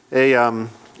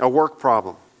work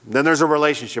problem. Then there's a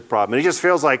relationship problem. And it just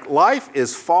feels like life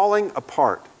is falling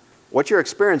apart. What you're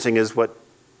experiencing is what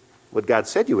God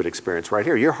said you would experience right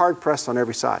here. You're hard-pressed on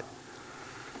every side.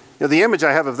 The image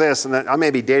I have of this, and I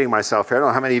may be dating myself here. I don't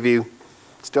know how many of you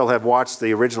still have watched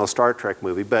the original Star Trek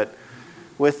movie, but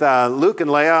with Luke and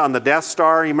Leia on the Death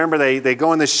Star, you remember they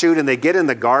go in the chute and they get in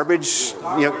the garbage.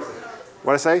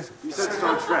 What did I say? You said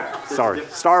Star Trek. Sorry.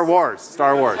 Star Wars.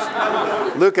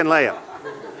 Luke and Leia.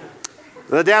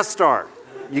 The Death Star.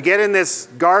 You get in this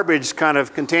garbage kind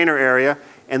of container area,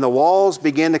 and the walls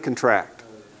begin to contract.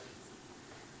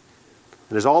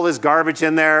 And there's all this garbage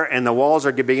in there, and the walls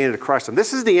are beginning to crush them.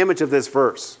 This is the image of this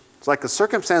verse. It's like the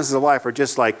circumstances of life are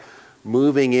just like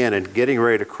moving in and getting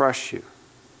ready to crush you.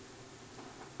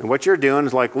 And what you're doing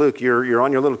is like Luke, you're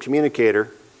on your little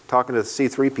communicator, talking to the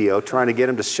C-3PO, trying to get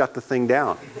him to shut the thing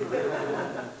down.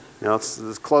 It's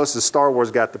as close as Star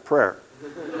Wars got to prayer.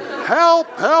 Help,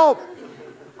 help!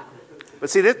 But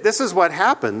see, this is what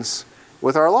happens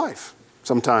with our life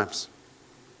sometimes.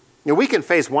 We can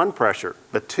face one pressure,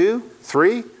 but 2,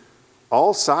 3,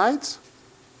 all sides?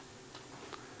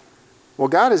 Well,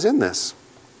 God is in this.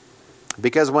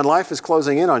 Because when life is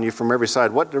closing in on you from every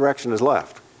side, what direction is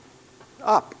left?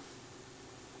 Up.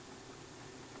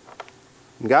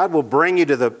 God will bring you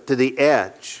to the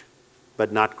edge,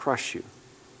 but not crush you.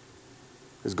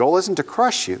 His goal isn't to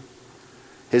crush you.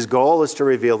 His goal is to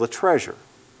reveal the treasure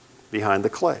behind the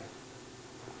clay.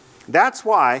 That's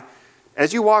why,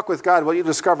 as you walk with God, what you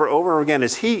discover over and over again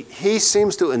is He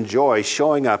seems to enjoy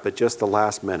showing up at just the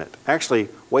last minute. Actually,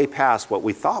 way past what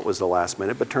we thought was the last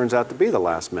minute, but turns out to be the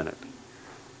last minute.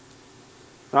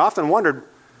 And I often wondered,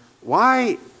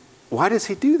 why does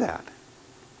He do that?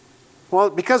 Well,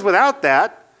 because without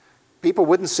that, people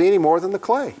wouldn't see any more than the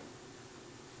clay.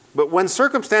 But when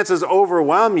circumstances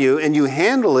overwhelm you and you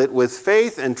handle it with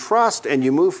faith and trust and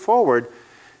you move forward,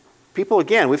 people,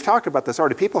 again, we've talked about this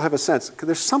already, people have a sense,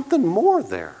 there's something more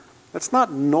there. That's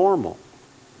not normal.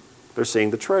 They're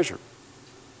seeing the treasure.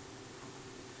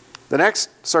 The next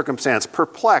circumstance,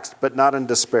 perplexed but not in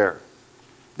despair.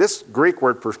 This Greek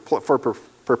word for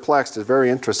perplexed is very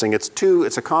interesting.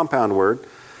 It's a compound word.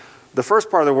 The first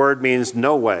part of the word means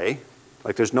no way,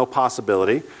 like there's no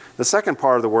possibility. The second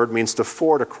part of the word means to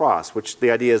ford across, which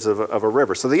the idea is of a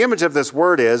river. So the image of this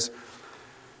word is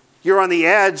you're on the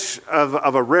edge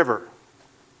of a river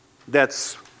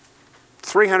that's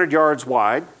 300 yards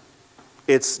wide.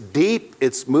 It's deep.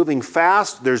 It's moving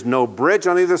fast. There's no bridge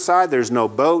on either side. There's no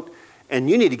boat. And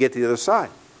you need to get to the other side.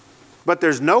 But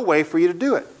there's no way for you to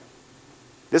do it.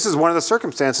 This is one of the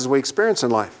circumstances we experience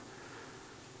in life.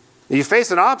 You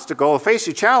face an obstacle, face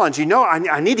a challenge. You know,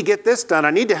 I need to get this done. I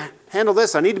need to handle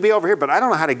this. I need to be over here. But I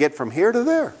don't know how to get from here to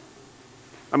there.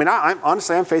 I mean,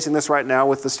 honestly, I'm facing this right now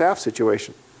with the staff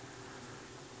situation.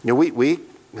 You know, we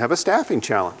have a staffing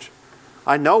challenge.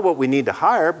 I know what we need to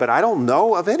hire, but I don't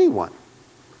know of anyone.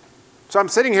 So I'm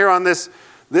sitting here on this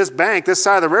bank, this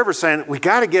side of the river, saying, we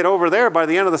got to get over there by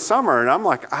the end of the summer. And I'm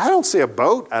like, I don't see a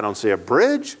boat. I don't see a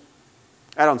bridge.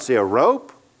 I don't see a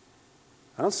rope.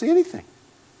 I don't see anything.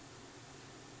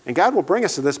 And God will bring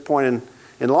us to this point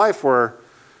in life where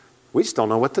we just don't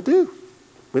know what to do.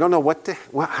 We don't know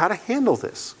how to handle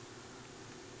this.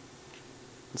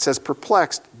 It says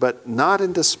perplexed, but not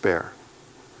in despair.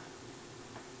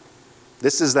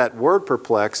 This is that word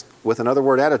perplexed with another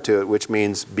word added to it, which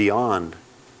means beyond.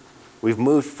 We've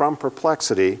moved from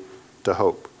perplexity to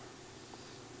hope.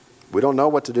 We don't know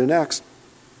what to do next.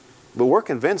 But we're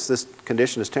convinced this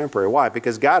condition is temporary. Why?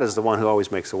 Because God is the one who always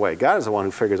makes a way. God is the one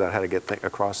who figures out how to get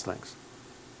across things.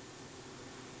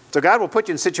 So God will put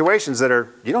you in situations that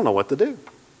you don't know what to do.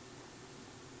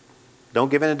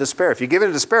 Don't give in to despair. If you give in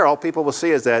to despair, all people will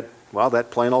see is that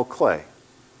plain old clay.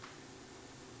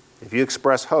 If you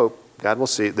express hope,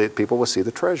 people will see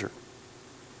the treasure.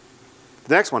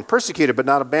 The next one, persecuted but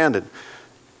not abandoned.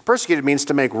 Persecuted means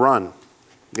to make run.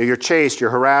 You're chased,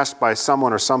 you're harassed by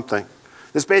someone or something.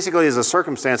 This basically is a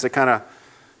circumstance that kind of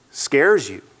scares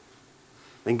you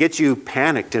and gets you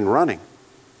panicked and running.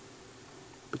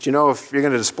 But you know, if you're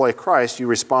going to display Christ, you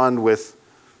respond with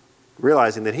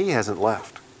realizing that He hasn't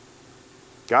left.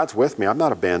 God's with me. I'm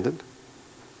not abandoned.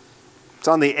 It's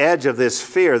on the edge of this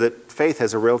fear that faith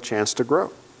has a real chance to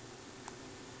grow.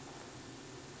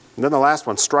 And then the last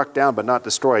one, struck down but not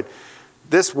destroyed.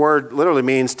 This word literally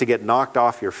means to get knocked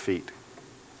off your feet.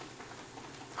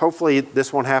 Hopefully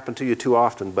this won't happen to you too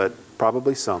often, but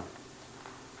probably some,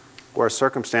 where a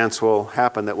circumstance will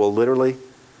happen that will literally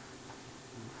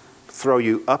throw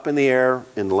you up in the air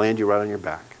and land you right on your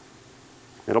back.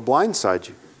 It'll blindside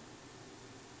you.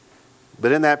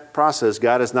 But in that process,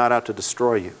 God is not out to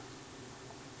destroy you.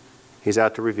 He's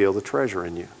out to reveal the treasure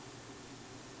in you.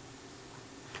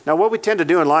 Now, what we tend to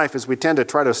do in life is we tend to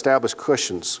try to establish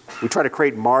cushions. We try to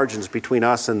create margins between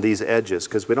us and these edges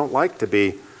because we don't like to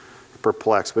be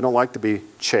perplexed. We don't like to be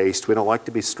chased. We don't like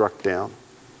to be struck down.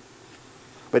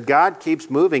 But God keeps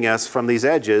moving us from these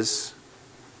edges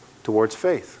towards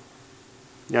faith.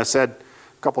 I said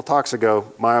a couple talks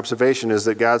ago, my observation is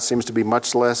that God seems to be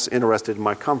much less interested in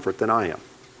my comfort than I am.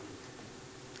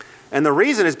 And the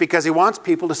reason is because He wants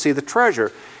people to see the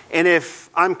treasure. And if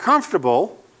I'm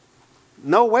comfortable,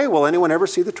 no way will anyone ever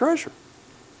see the treasure.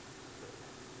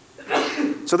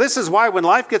 So this is why when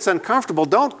life gets uncomfortable,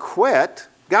 don't quit.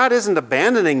 God isn't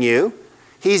abandoning you.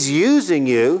 He's using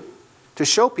you to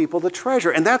show people the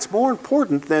treasure. And that's more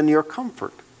important than your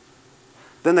comfort,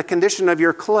 than the condition of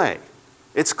your clay.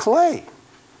 It's clay.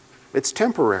 It's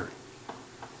temporary.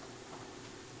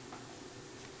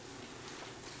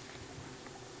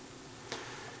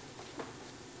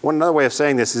 Another way of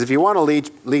saying this is if you want to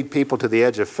lead people to the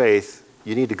edge of faith,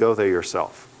 you need to go there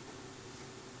yourself.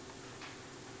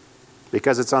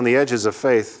 Because it's on the edges of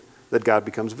faith that God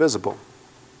becomes visible.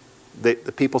 The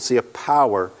people see a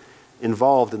power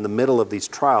involved in the middle of these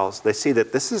trials. They see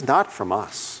that this is not from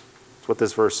us. That's what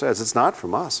this verse says. It's not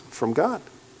from us, from God.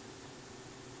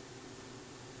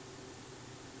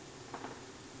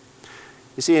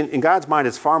 You see, in God's mind,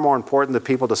 it's far more important that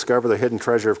people discover the hidden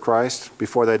treasure of Christ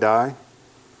before they die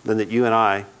than that you and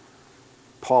I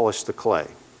polish the clay.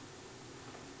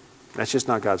 That's just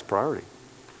not God's priority.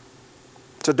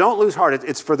 So don't lose heart.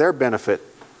 It's for their benefit,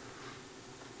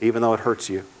 even though it hurts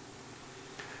you.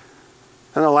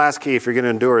 And the last key, if you're going to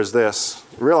endure, is this.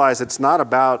 Realize it's not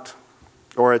about,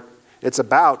 it's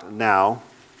about now.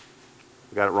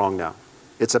 I got it wrong now.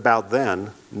 It's about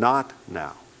then, not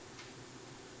now.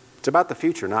 It's about the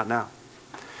future, not now.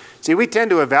 See, we tend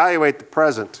to evaluate the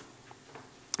present,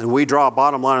 and we draw a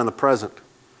bottom line on the present.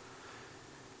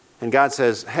 And God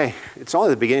says, hey, it's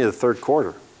only the beginning of the third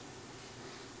quarter.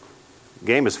 The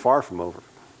game is far from over.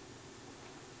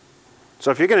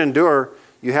 So if you're going to endure,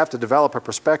 you have to develop a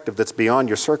perspective that's beyond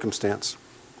your circumstance.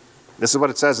 This is what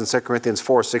it says in 2 Corinthians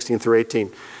 4, 16 through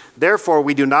 18. Therefore,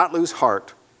 we do not lose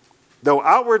heart, though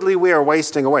outwardly we are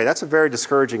wasting away. That's a very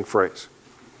discouraging phrase.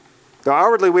 Though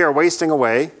outwardly we are wasting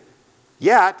away,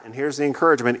 yet, and here's the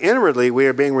encouragement, inwardly we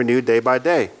are being renewed day by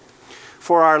day.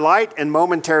 For our light and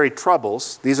momentary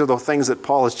troubles, these are the things that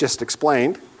Paul has just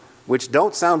explained, which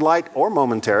don't sound light or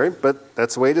momentary, but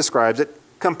that's the way he describes it.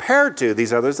 Compared to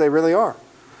these others, they really are.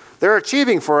 They're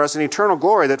achieving for us an eternal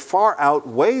glory that far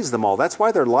outweighs them all. That's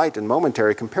why they're light and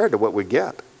momentary compared to what we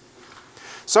get.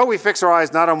 So we fix our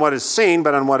eyes not on what is seen,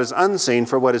 but on what is unseen.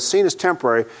 For what is seen is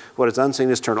temporary, what is unseen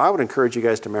is eternal. I would encourage you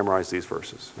guys to memorize these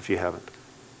verses, if you haven't.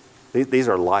 These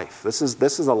are life. This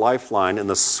is a lifeline in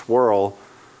the swirl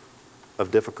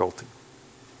of difficulty.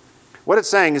 What it's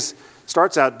saying is,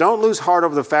 starts out, don't lose heart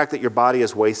over the fact that your body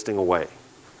is wasting away.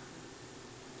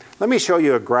 Let me show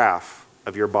you a graph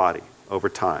of your body over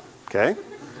time, okay?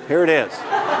 Here it is.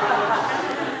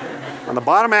 On the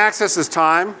bottom axis is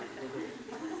time.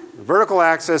 The vertical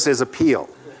axis is appeal,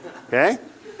 okay?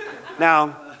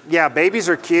 Now, yeah, babies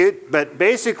are cute, but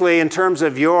basically in terms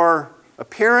of your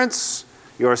appearance,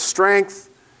 your strength,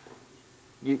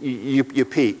 you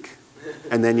peak,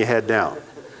 and then you head down,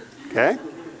 okay?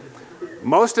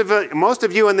 Most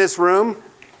of you in this room,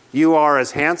 you are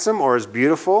as handsome or as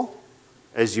beautiful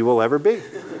as you will ever be.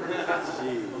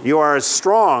 You are as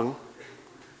strong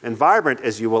and vibrant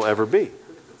as you will ever be.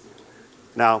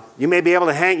 Now, you may be able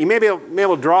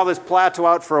to draw this plateau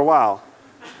out for a while,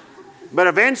 but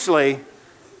eventually,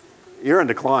 you're in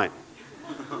decline.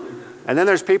 And then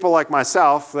there's people like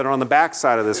myself that are on the back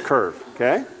side of this curve,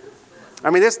 okay? I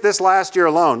mean, this last year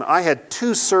alone, I had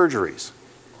 2 surgeries.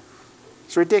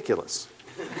 It's ridiculous.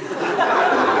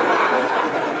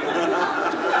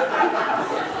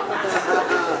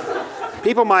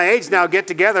 People my age now get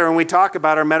together and we talk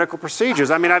about our medical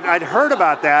procedures. I mean, I'd heard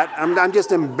about that. I'm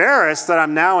just embarrassed that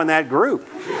I'm now in that group.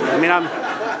 I mean,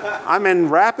 I'm in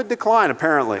rapid decline,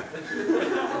 apparently.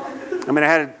 I mean, I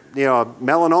had a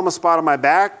melanoma spot on my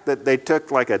back that they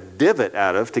took like a divot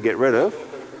out of to get rid of.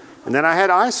 And then I had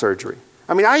eye surgery.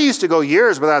 I mean, I used to go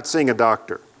years without seeing a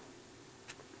doctor.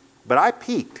 But I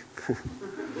peaked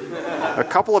a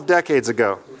couple of decades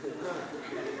ago.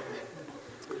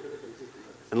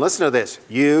 And listen to this.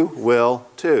 You will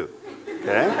too.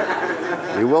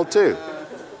 Okay? You will too.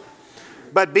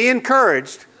 But be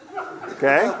encouraged.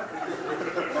 Okay?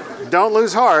 Don't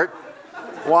lose heart.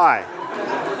 Why?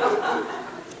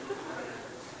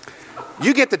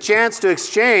 You get the chance to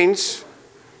exchange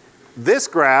this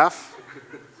graph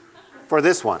for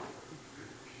this one.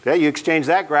 Okay? You exchange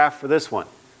that graph for this one.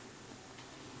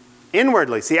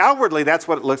 Inwardly. See, outwardly, that's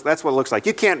what it looks like.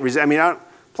 You can't resist. I mean,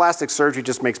 plastic surgery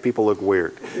just makes people look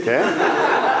weird, okay?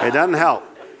 It doesn't help.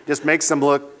 It just makes them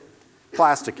look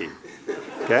plasticky,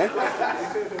 okay?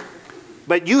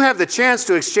 But you have the chance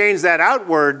to exchange that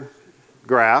outward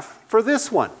graph for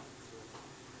this one.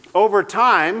 Over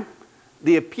time,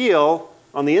 the appeal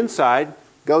on the inside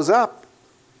goes up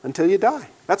until you die.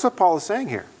 That's what Paul is saying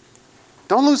here.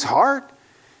 Don't lose heart.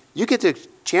 You get the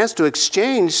chance to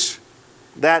exchange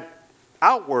that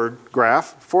outward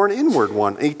graph for an inward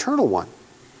one, an eternal one.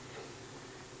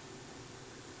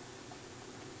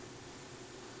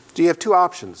 So you have 2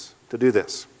 options to do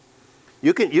this.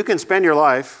 You can spend your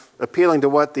life appealing to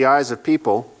what the eyes of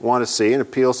people want to see and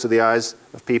appeals to the eyes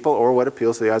of people, or what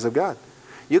appeals to the eyes of God.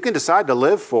 You can decide to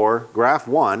live for graph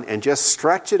 1 and just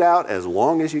stretch it out as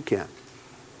long as you can.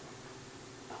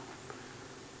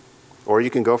 Or you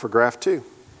can go for graph 2.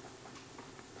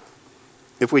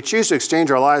 If we choose to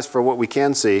exchange our lives for what we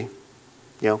can see,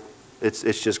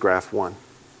 it's just graph 1.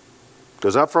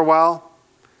 Goes up for a while,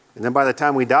 and then by the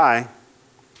time we die,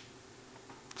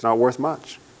 it's not worth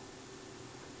much.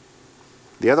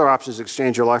 The other option is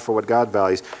exchange your life for what God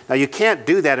values. Now, you can't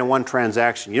do that in one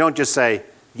transaction. You don't just say,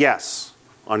 yes,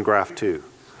 on graph 2.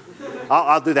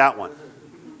 I'll do that one.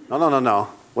 No.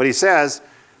 What he says,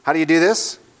 How do you do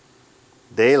this?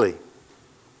 Daily.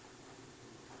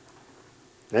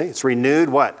 Okay? It's renewed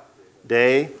what?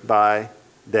 Day by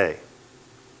day.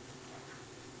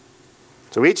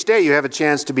 So each day you have a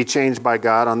chance to be changed by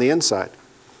God on the inside.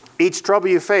 Each trouble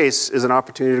you face is an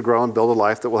opportunity to grow and build a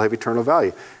life that will have eternal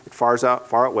value. It far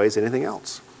outweighs anything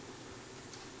else.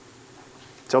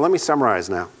 So let me summarize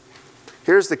now.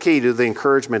 Here's the key to the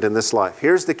encouragement in this life.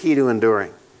 Here's the key to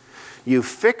enduring. You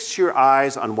fix your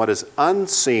eyes on what is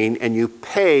unseen, and you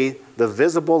pay the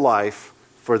visible life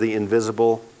for the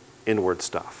invisible inward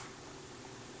stuff.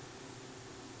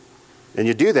 And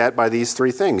you do that by these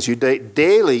three things.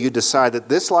 Daily you decide that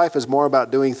this life is more about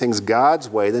doing things God's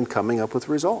way than coming up with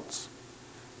results.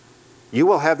 You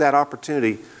will have that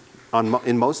opportunity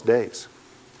in most days.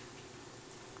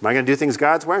 Am I going to do things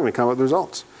God's way? I'm going to come up with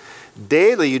results.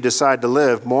 Daily you decide to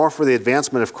live more for the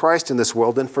advancement of Christ in this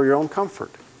world than for your own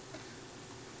comfort.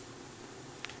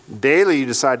 Daily you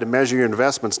decide to measure your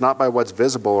investments not by what's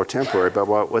visible or temporary, but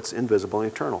by what's invisible and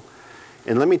eternal.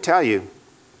 And let me tell you,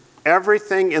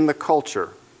 everything in the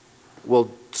culture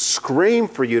will scream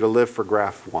for you to live for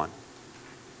graft one.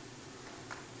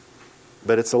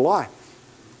 But it's a lie.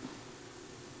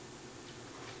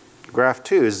 Graft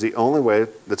two is the only way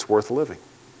that's worth living.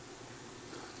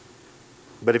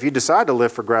 But if you decide to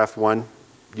live for graft one,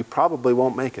 you probably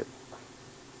won't make it.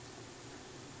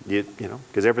 You know,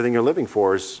 because everything you're living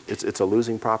for it's a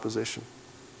losing proposition.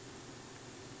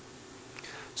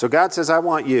 So God says, I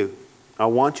want you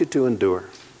to endure.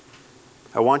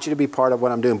 I want you to be part of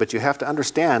what I'm doing, but you have to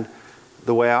understand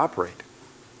the way I operate.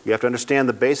 You have to understand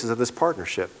the basis of this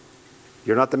partnership.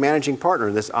 You're not the managing partner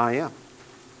in this, I am.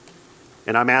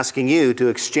 And I'm asking you to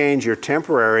exchange your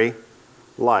temporary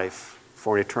life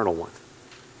for an eternal one.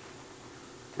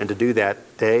 And to do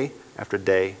that day after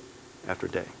day after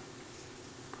day.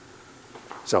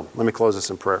 So let me close this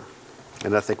in prayer.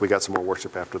 And I think we got some more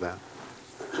worship after that.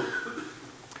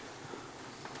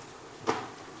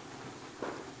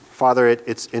 Father,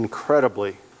 it's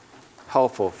incredibly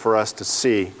helpful for us to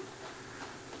see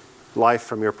life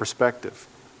from your perspective.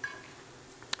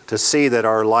 To see that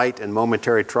our light and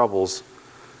momentary troubles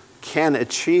can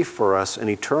achieve for us an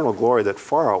eternal glory that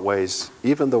far outweighs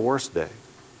even the worst day.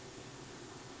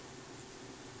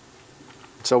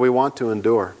 So we want to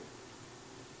endure.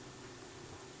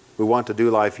 We want to do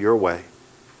life your way.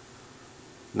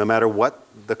 No matter what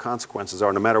the consequences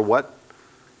are, no matter what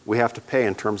we have to pay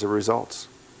in terms of results.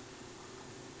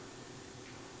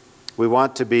 We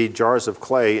want to be jars of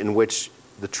clay in which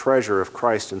the treasure of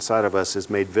Christ inside of us is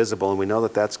made visible, and we know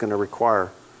that that's going to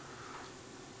require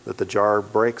that the jar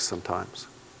breaks sometimes.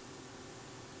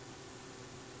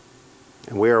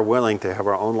 And we are willing to have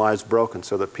our own lives broken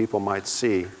so that people might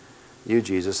see you,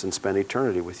 Jesus, and spend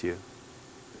eternity with you.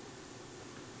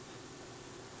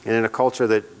 And in a culture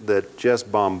that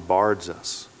just bombards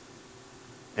us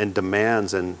and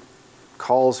demands and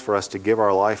calls for us to give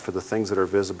our life for the things that are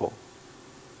visible,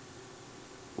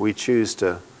 we choose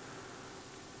to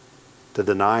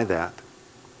deny that.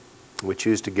 We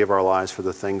choose to give our lives for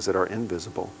the things that are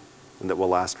invisible and that will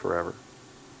last forever.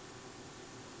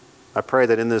 I pray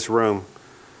that in this room,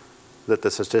 that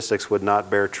the statistics would not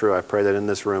bear true. I pray that in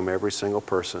this room, every single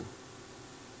person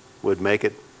would make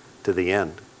it to the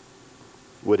end,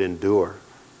 would endure,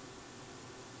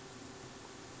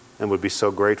 and would be so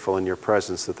grateful in your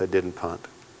presence that they didn't punt.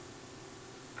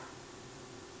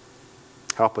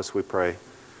 Help us, we pray.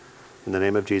 In the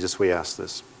name of Jesus, we ask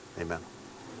this. Amen.